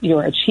with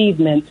your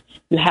achievements.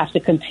 You have to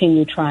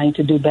continue trying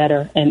to do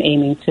better and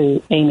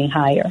aiming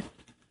higher.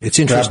 It's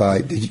interesting.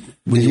 Rabbi, did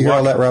you hear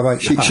all that, Rabbi?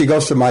 She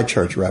goes to my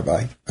church,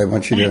 Rabbi. I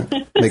want you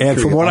to make and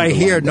sure from what I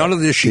hear, that. none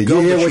of this she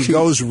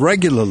goes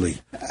regularly.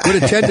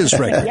 Good attendance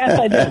record. Yes,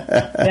 I do.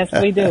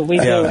 Yes, we do. We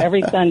do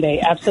every Sunday.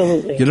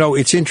 Absolutely. You know,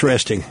 it's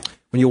interesting.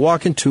 When you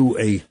walk into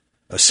a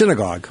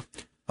synagogue,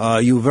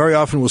 you very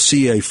often will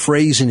see a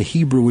phrase in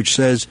Hebrew which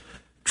says,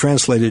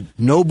 translated,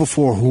 know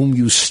before whom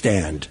you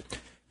stand.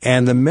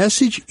 And the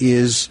message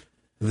is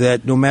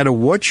that no matter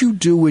what you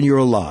do in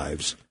your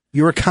lives,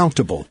 you're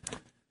accountable.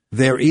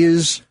 There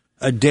is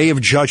a day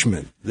of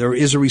judgment. There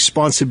is a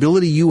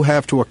responsibility you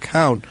have to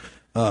account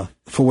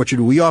for what you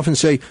do. We often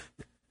say,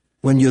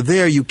 when you're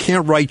there, you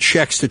can't write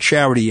checks to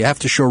charity. You have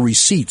to show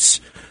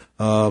receipts.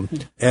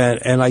 And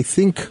I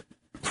think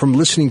from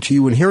listening to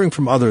you and hearing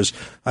from others,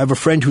 I have a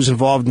friend who's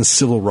involved in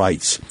civil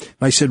rights. And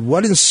I said,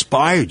 what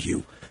inspired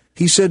you?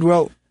 He said,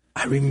 well,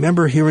 I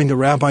remember hearing the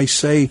rabbi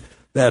say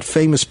that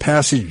famous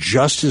passage,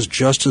 justice,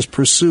 justice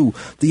pursue,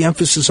 the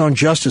emphasis on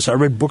justice. I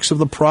read books of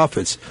the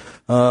prophets.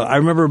 I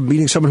remember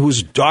meeting someone who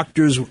was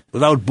Doctors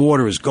Without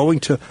Borders, going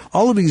to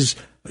all of these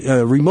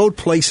remote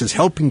places,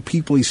 helping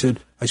people. I said,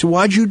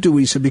 why'd you do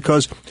it? He said,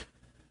 because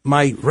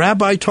my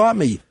rabbi taught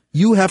me,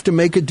 you have to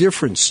make a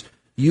difference.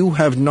 You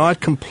have not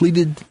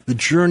completed the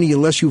journey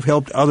unless you've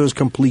helped others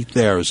complete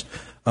theirs.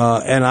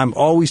 And I'm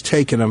always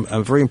taken.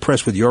 I'm very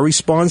impressed with your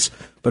response.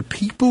 But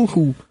people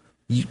who,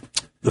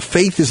 the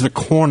faith is the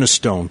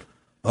cornerstone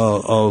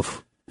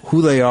of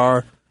who they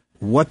are,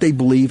 what they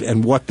believe,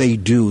 and what they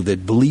do.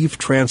 That belief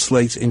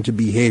translates into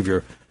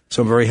behavior.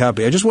 So I'm very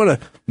happy. I just want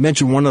to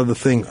mention one other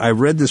thing. I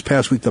read this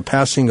past week the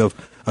passing of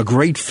a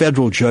great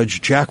federal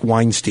judge, Jack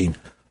Weinstein.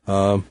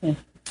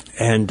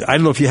 And I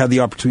don't know if you had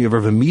the opportunity of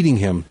ever meeting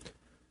him,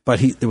 but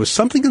there was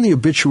something in the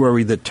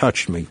obituary that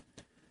touched me.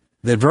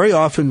 That very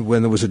often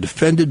when there was a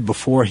defendant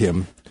before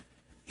him,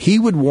 he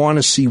would want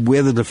to see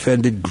where the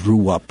defendant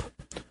grew up.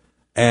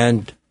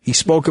 And he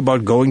spoke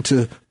about going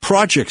to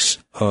projects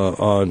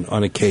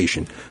on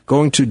occasion,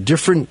 going to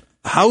different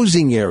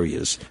housing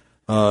areas,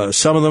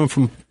 some of them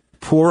from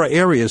poorer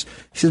areas.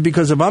 He says,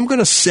 because if I'm going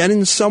to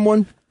sentence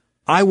someone,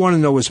 I want to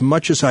know as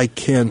much as I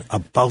can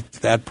about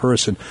that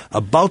person,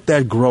 about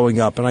that growing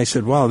up. And I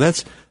said, wow,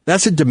 that's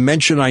a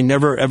dimension I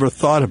never, ever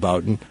thought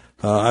about. And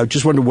I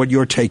just wonder what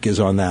your take is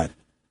on that.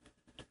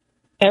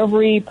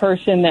 Every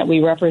person that we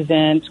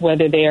represent,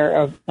 whether they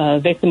are a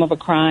victim of a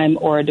crime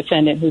or a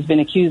defendant who's been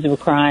accused of a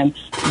crime,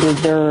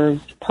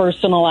 deserves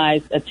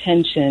personalized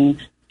attention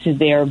to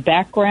their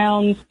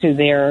backgrounds, to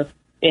their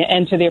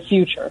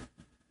future.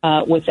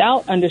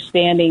 Without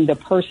understanding the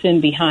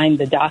person behind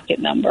the docket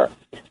number,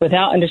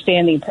 without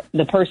understanding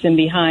the person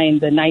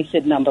behind the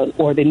NYSID number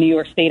or the New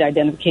York State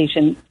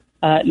identification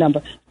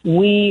number,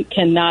 we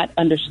cannot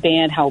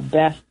understand how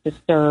best to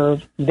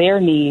serve their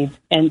needs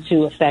and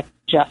to effect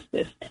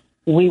justice.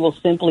 We will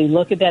simply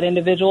look at that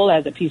individual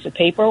as a piece of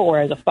paper or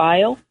as a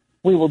file.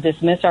 We will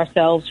dismiss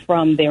ourselves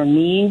from their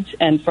needs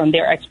and from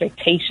their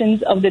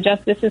expectations of the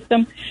justice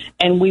system,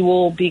 and we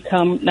will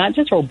become not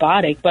just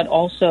robotic, but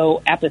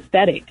also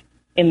apathetic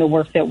in the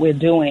work that we're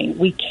doing.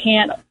 We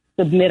can't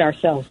submit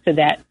ourselves to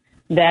that.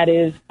 That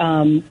is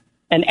an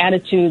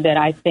attitude that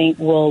I think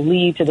will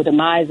lead to the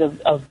demise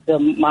of the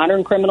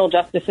modern criminal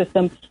justice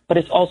system, but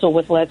it's also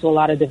what's led to a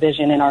lot of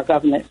division in our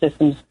government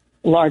systems.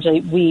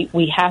 Largely,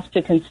 we have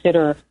to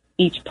consider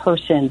each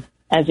person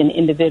as an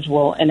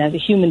individual and as a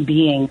human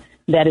being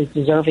that is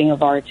deserving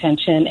of our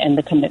attention and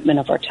the commitment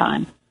of our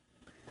time.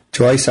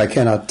 Joyce, I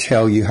cannot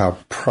tell you how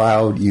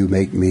proud you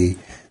make me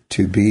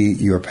to be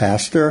your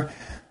pastor.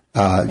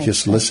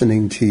 Just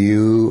listening to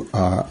you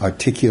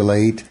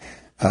articulate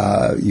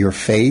your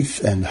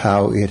faith and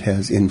how it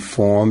has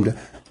informed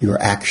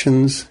your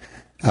actions.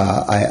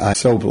 I'm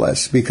so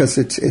blessed because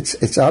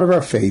it's out of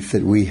our faith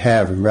that we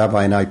have, and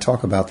Rabbi and I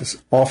talk about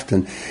this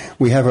often,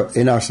 we have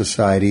in our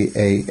society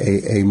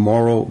a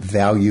moral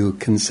value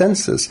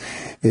consensus.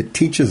 It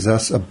teaches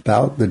us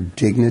about the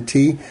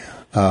dignity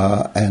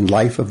and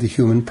life of the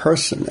human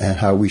person and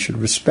how we should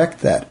respect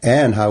that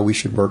and how we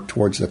should work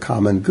towards the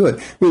common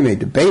good. We may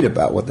debate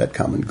about what that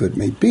common good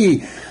may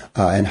be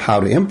and how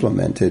to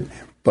implement it,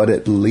 but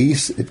at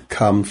least it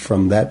comes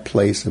from that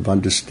place of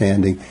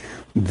understanding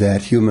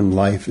that human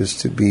life is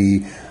to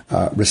be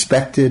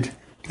respected,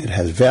 it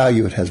has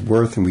value, it has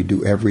worth, and we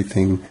do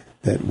everything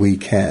that we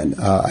can.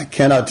 I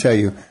cannot tell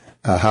you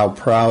how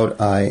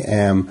proud I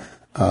am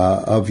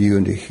of you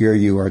and to hear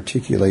you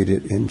articulate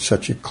it in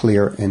such a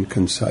clear and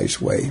concise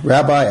way.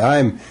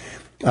 Rabbi,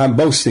 I'm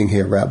boasting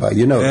here, Rabbi.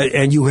 You know,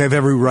 and you have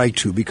every right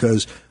to,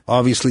 because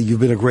obviously you've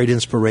been a great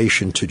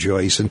inspiration to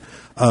Joyce. And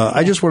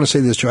I just want to say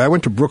this, Joy. I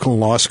went to Brooklyn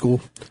Law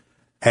School,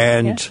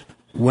 and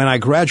when I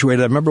graduated,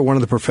 I remember one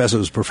of the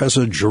professors,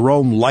 Professor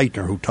Jerome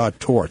Leitner, who taught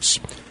torts,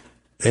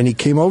 and he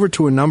came over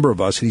to a number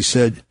of us and he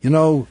said,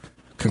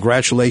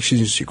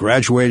 congratulations, you're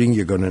graduating,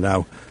 you're going to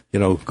now,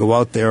 go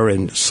out there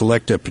and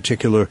select a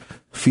particular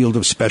field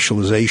of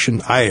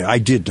specialization. I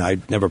didn't. I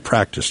never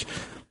practiced.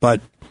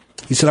 But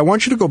he said, I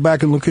want you to go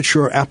back and look at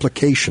your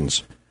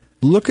applications.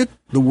 Look at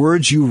the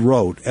words you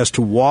wrote as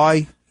to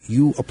why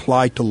you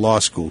applied to law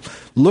school.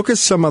 Look at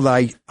some of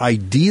the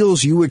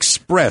ideals you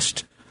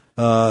expressed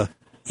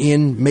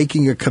in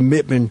making a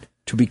commitment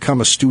to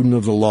become a student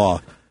of the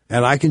law.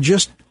 And I can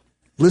just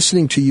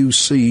listening to you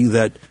see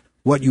that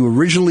what you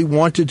originally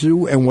wanted to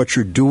do and what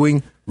you're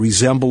doing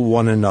resemble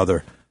one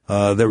another.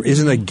 There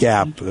isn't a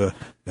gap.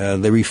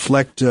 They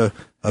reflect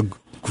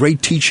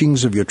great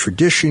teachings of your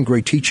tradition,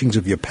 great teachings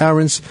of your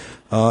parents,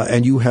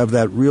 and you have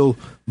that real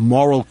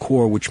moral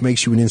core which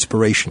makes you an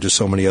inspiration to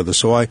so many others.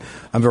 So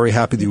I'm very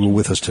happy that you were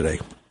with us today.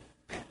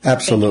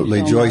 Absolutely.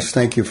 Thank you so Joyce, much.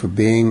 thank you for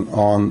being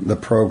on the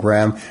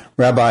program.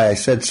 Rabbi, I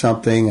said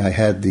something. I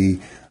had the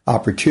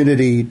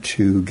opportunity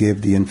to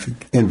give the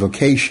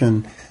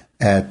invocation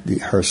at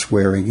her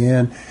swearing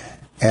in.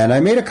 And I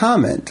made a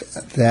comment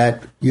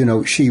that,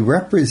 she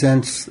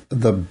represents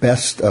the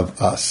best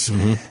of us.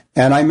 Mm-hmm.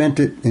 And I meant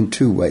it in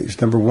two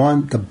ways. Number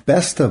one, the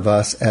best of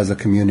us as a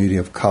community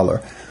of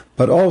color,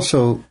 but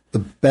also the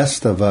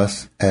best of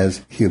us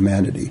as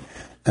humanity.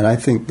 And I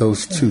think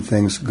those two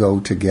things go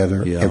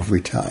together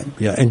every time.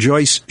 Yeah, and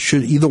Joyce,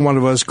 should either one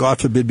of us, God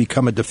forbid,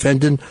 become a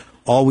defendant,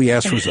 all we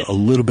ask for is a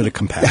little bit of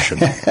compassion.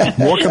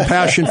 More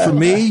compassion for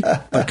me,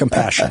 but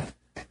compassion.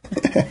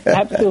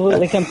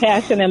 Absolutely.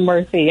 Compassion and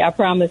mercy. I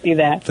promise you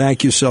that.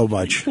 Thank you so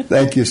much.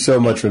 Thank you so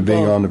much for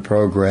being on the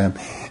program.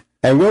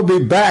 And we'll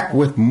be back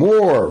with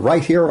more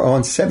right here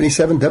on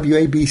 77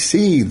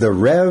 WABC, the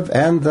Rev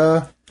and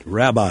the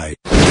Rabbi.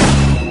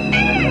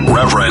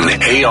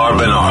 Reverend A.R.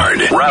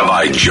 Bernard,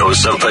 Rabbi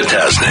Joseph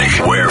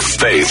Potasnik, where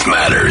faith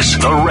matters.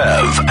 The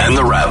Rev and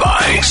the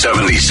Rabbi,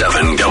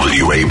 77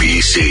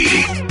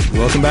 WABC.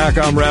 Welcome back.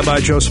 I'm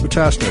Rabbi Joseph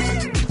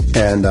Potasnik.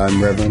 And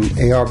I'm Reverend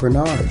A.R.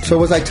 Bernard. So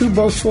was I too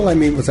boastful? I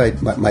mean, was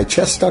my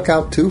chest stuck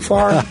out too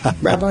far,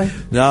 Rabbi?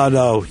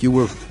 No. You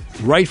were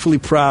rightfully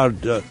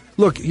proud.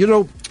 Look,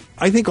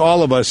 I think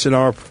all of us in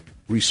our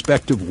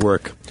respective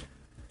work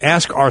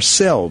ask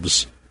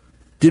ourselves,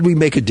 did we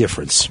make a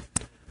difference?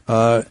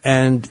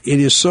 And it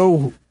is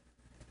so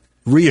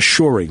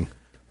reassuring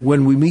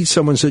when we meet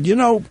someone and said,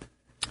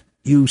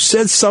 you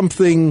said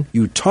something,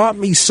 you taught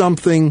me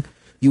something,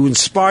 you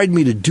inspired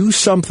me to do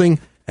something,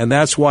 and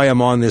that's why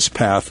I'm on this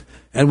path.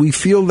 And we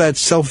feel that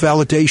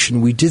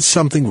self-validation. We did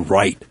something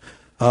right.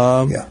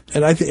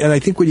 And I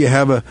think when you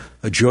have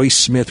a Joyce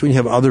Smith, when you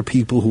have other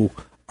people who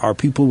are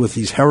people with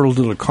these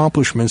heralded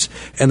accomplishments,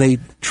 and they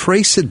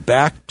trace it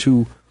back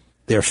to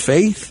their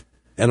faith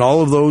and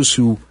all of those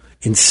who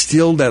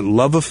instilled that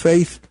love of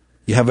faith,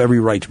 you have every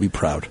right to be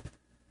proud.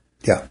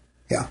 Yeah.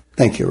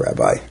 Thank you,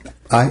 Rabbi.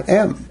 I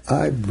am.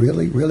 I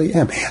really, really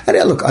am. And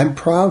look, I'm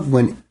proud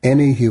when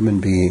any human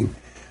being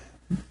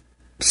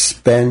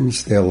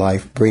spends their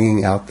life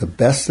bringing out the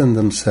best in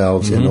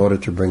themselves in order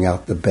to bring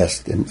out the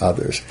best in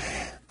others.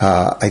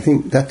 I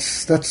think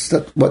that's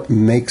what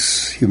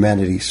makes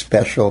humanity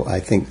special, I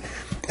think,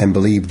 and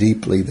believe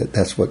deeply that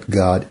that's what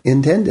God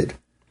intended.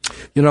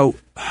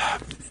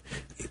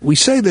 We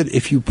say that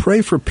if you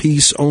pray for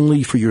peace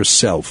only for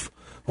yourself,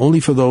 only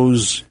for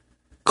those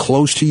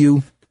close to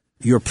you,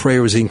 your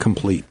prayer is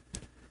incomplete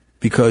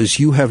because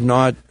you have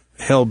not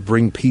helped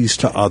bring peace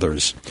to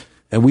others.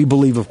 And we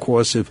believe, of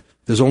course, if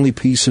there's only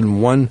peace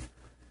in one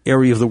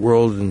area of the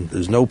world and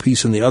there's no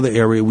peace in the other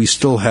area, we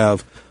still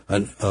have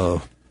an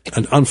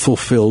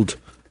unfulfilled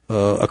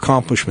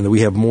accomplishment, that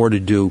we have more to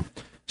do.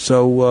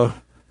 So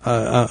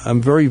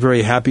I'm very,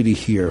 very happy to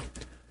hear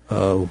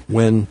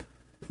when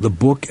the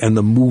book and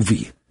the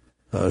movie,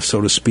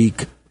 so to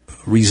speak,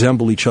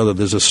 resemble each other.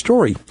 There's a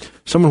story.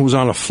 Someone was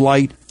on a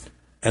flight,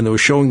 and they were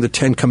showing the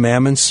Ten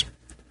Commandments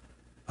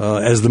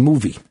as the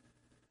movie.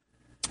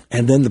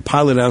 And then the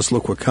pilot announced,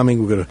 look, we're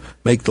coming. We're going to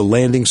make the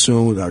landing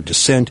soon with our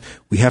descent.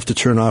 We have to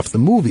turn off the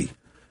movie.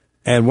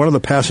 And one of the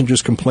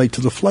passengers complained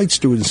to the flight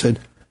steward and said,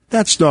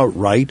 that's not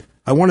right.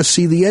 I want to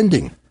see the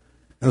ending.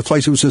 And the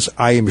flight steward says,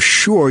 I am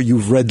sure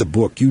you've read the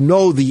book. You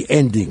know the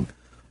ending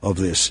of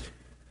this.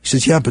 He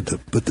says, yeah, but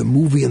the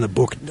movie and the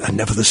book are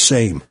never the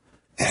same.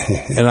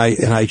 And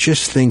I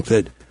just think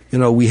that,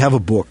 we have a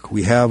book.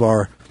 We have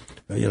our,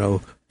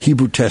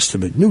 Hebrew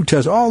Testament, New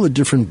Testament, all the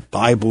different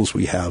Bibles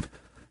we have,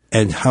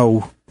 and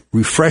how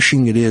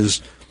refreshing it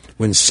is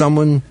when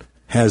someone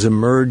has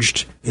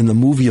emerged in the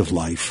movie of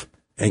life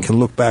and can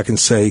look back and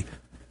say,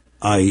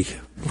 I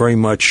very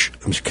much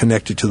am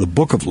connected to the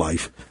book of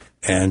life,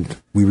 and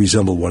we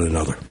resemble one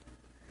another.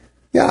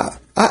 Yeah,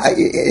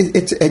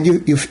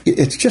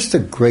 it's just a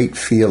great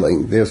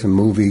feeling. There's a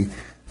movie,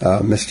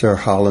 Mr.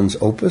 Holland's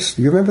Opus.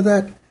 Do you remember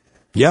that?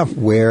 Yeah.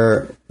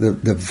 Where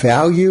the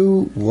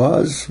value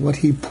was what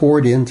he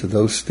poured into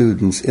those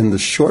students in the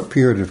short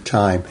period of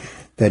time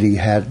that he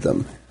had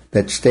them,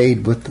 that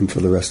stayed with them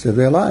for the rest of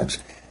their lives.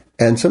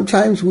 And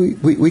sometimes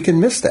we can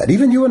miss that.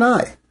 Even you and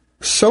I.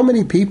 So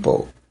many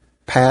people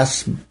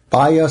pass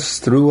by us,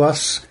 through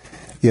us.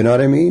 You know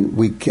what I mean?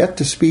 We get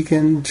to speak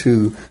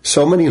into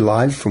so many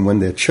lives from when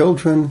they're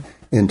children,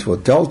 into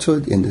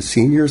adulthood, into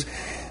seniors.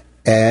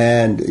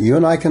 And you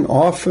and I can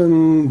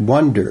often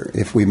wonder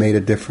if we made a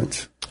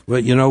difference.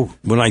 Well,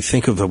 when I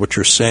think of what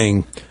you're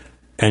saying,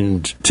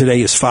 and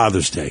today is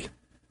Father's Day,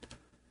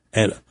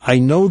 and I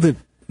know that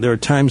there are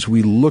times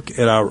we look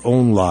at our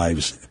own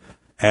lives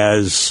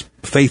as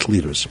faith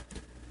leaders,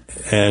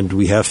 and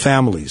we have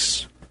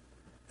families.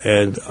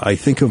 And I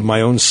think of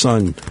my own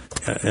son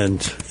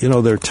And, you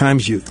know, there are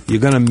times you're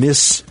going to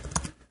miss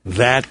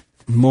that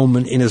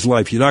moment in his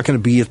life. You're not going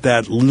to be at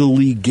that Little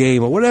League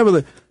game or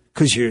whatever,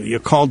 because you're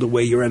called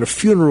away. You're at a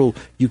funeral.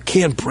 You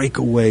can't break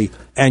away,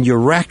 and you're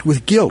racked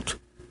with guilt.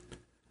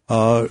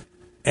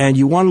 And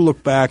you want to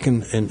look back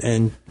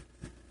and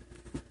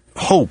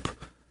hope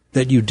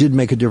that you did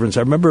make a difference.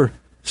 I remember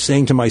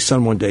saying to my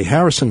son one day,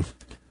 Harrison,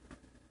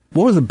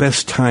 what were the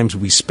best times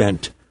we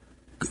spent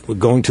we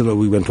went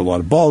to a lot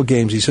of ball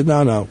games. He said,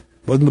 no,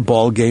 wasn't the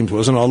ball games,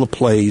 wasn't all the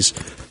plays.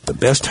 The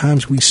best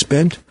times we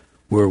spent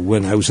were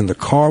when I was in the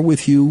car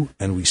with you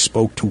and we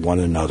spoke to one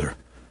another.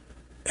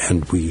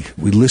 And we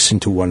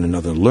listened to one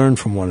another, learned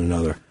from one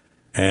another.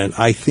 And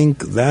I think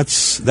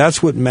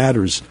that's what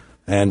matters.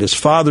 And as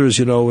fathers,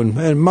 you know,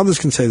 and mothers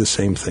can say the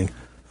same thing,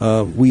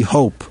 we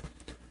hope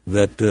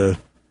that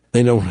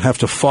they don't have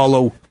to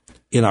follow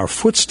in our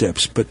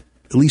footsteps, but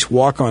at least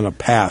walk on a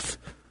path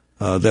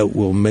that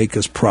will make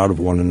us proud of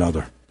one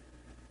another.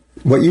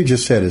 What you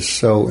just said is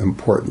so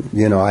important.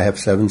 You know, I have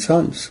 7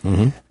 sons,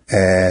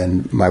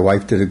 and my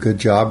wife did a good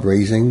job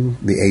raising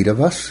the 8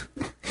 of us.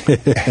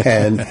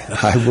 And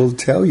I will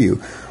tell you,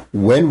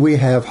 when we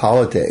have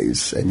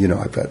holidays, and, you know,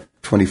 I've got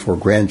 24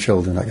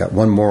 grandchildren, I got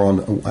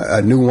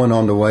a new one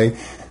on the way,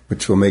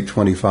 which will make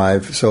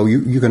 25. So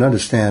you can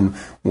understand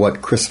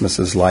what Christmas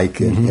is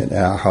like in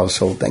our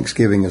household,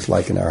 Thanksgiving is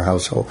like in our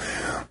household.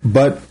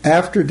 But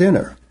after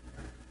dinner,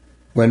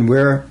 when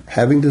we're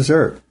having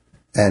dessert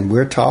and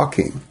we're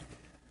talking,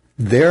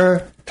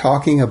 they're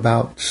talking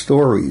about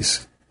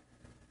stories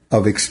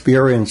of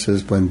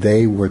experiences when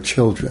they were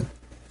children,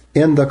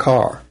 in the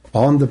car,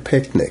 on the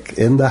picnic,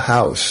 in the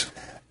house.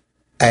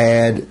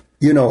 And,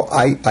 you know,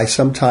 I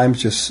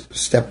sometimes just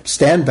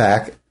stand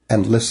back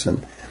and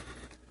listen.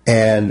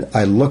 And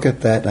I look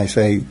at that and I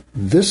say,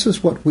 this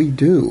is what we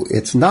do.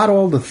 It's not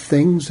all the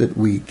things that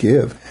we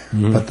give,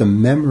 but the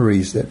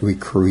memories that we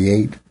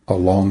create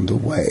along the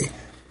way.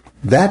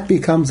 That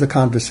becomes the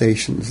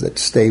conversations that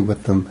stay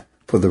with them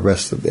for the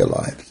rest of their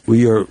lives. Well,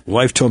 your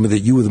wife told me that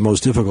you were the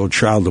most difficult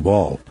child of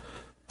all.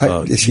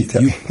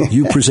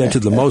 You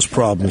presented the most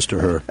problems to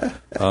her.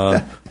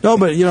 No,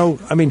 but, you know,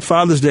 I mean,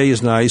 Father's Day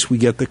is nice. We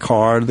get the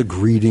card, the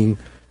greeting,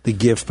 the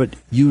gift, but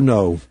you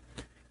know,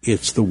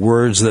 it's the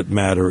words that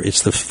matter.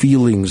 It's the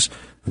feelings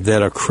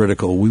that are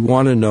critical. We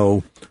want to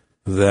know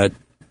that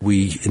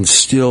we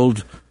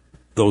instilled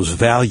those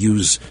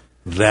values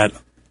that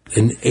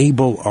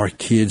enable our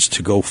kids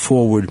to go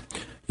forward,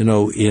 you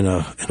know, in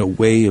a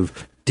way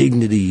of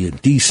dignity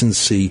and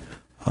decency.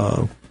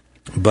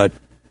 But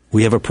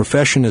we have a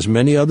profession, as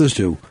many others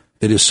do,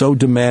 that is so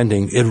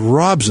demanding, it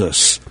robs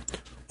us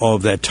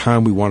of that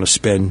time we want to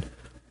spend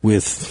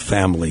with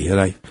family. And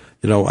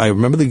I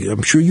remember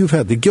I'm sure you've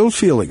had the guilt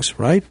feelings,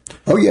 right?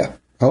 Oh yeah.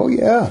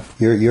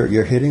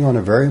 You're hitting on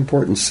a very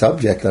important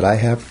subject that I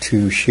have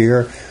to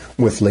share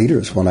with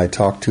leaders when I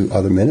talk to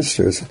other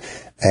ministers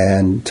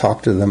and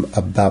talk to them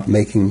about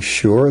making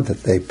sure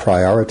that they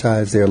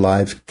prioritize their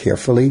lives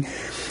carefully,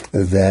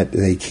 that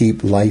they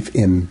keep life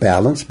in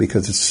balance,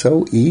 because it's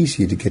so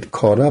easy to get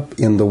caught up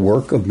in the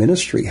work of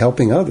ministry,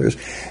 helping others,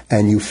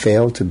 and you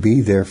fail to be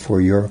there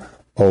for your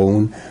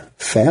own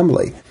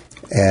family.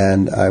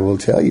 And I will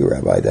tell you,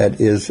 Rabbi,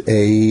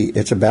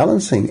 it's a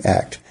balancing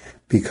act,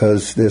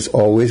 because there's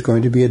always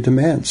going to be a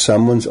demand.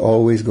 Someone's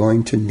always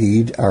going to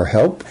need our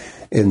help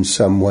in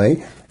some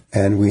way,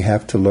 and we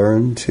have to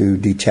learn to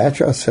detach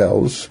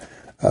ourselves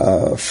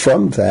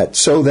from that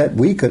so that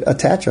we could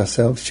attach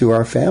ourselves to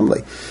our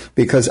family.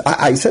 Because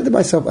I said to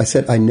myself,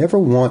 I never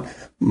want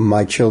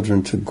my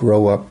children to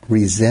grow up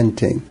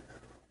resenting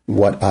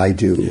what I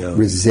do,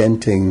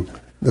 resenting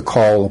the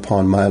call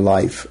upon my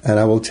life. And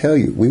I will tell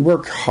you, we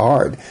work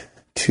hard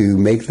to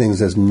make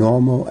things as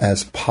normal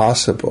as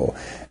possible.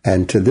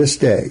 And to this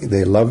day,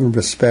 they love and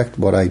respect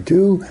what I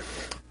do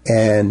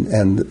and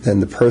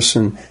the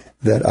person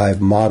that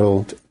I've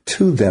modeled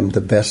to them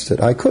the best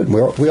that I could.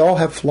 We all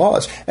have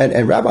flaws.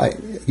 And Rabbi,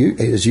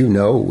 as you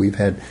know, we've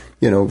had,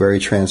 you know, very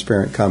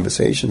transparent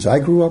conversations. I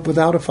grew up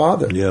without a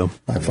father. Yeah.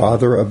 My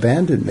father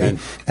abandoned me.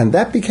 And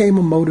that became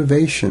a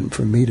motivation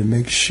for me to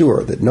make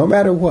sure that no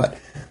matter what,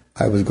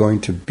 I was going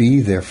to be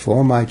there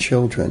for my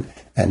children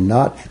and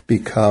not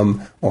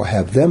become or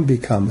have them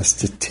become a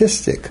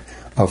statistic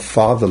of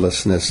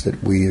fatherlessness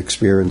that we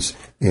experience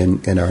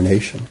in our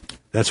nation.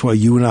 That's why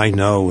you and I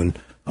know, and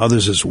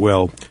others as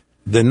well,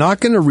 they're not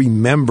going to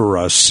remember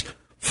us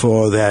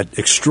for that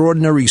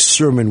extraordinary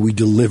sermon we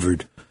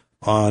delivered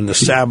on the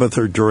Sabbath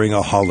or during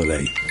a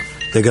holiday.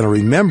 They're going to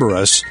remember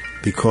us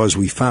because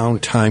we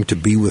found time to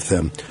be with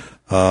them.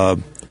 I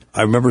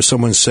remember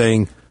someone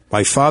saying,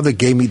 my father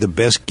gave me the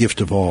best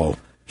gift of all.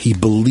 He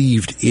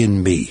believed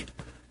in me.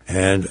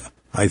 And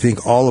I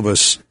think all of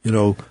us, you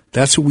know,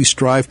 that's what we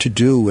strive to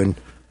do. And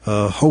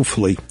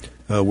hopefully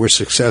we're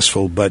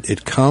successful. But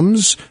it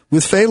comes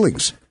with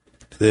failings.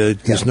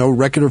 There's no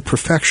record of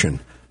perfection.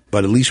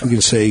 But at least we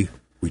can say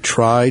we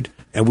tried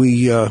and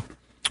we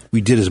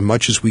did as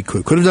much as we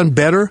could. Could have done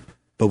better,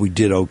 but we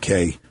did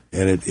okay.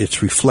 And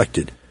it's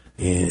reflected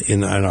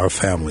in our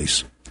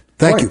families.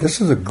 Thank you. This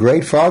is a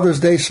great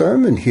Father's Day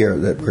sermon here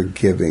that we're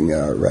giving,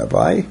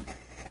 Rabbi.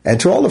 And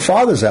to all the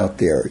fathers out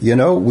there,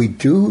 we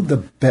do the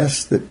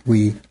best that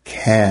we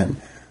can.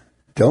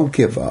 Don't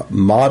give up.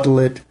 Model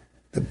it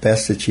the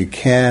best that you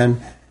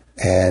can.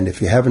 And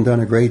if you haven't done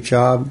a great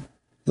job,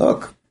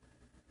 look,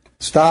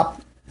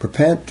 stop,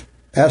 repent,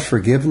 ask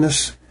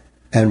forgiveness,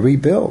 and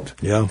rebuild.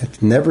 Yeah.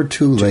 It's never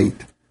too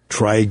late.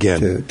 Try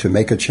again. To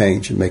make a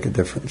change and make a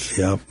difference.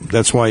 Yeah.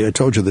 That's why I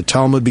told you the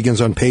Talmud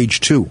begins on page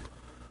 2.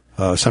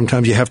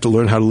 Sometimes you have to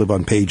learn how to live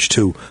on page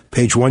 2.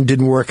 Page 1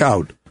 didn't work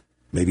out.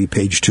 Maybe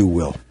page 2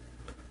 will.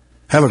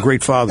 Have a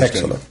great Father's Day.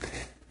 Excellent.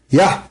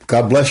 Yeah.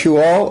 God bless you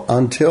all.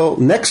 Until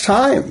next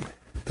time,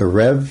 the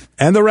Rev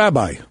and the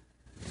Rabbi.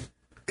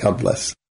 God bless.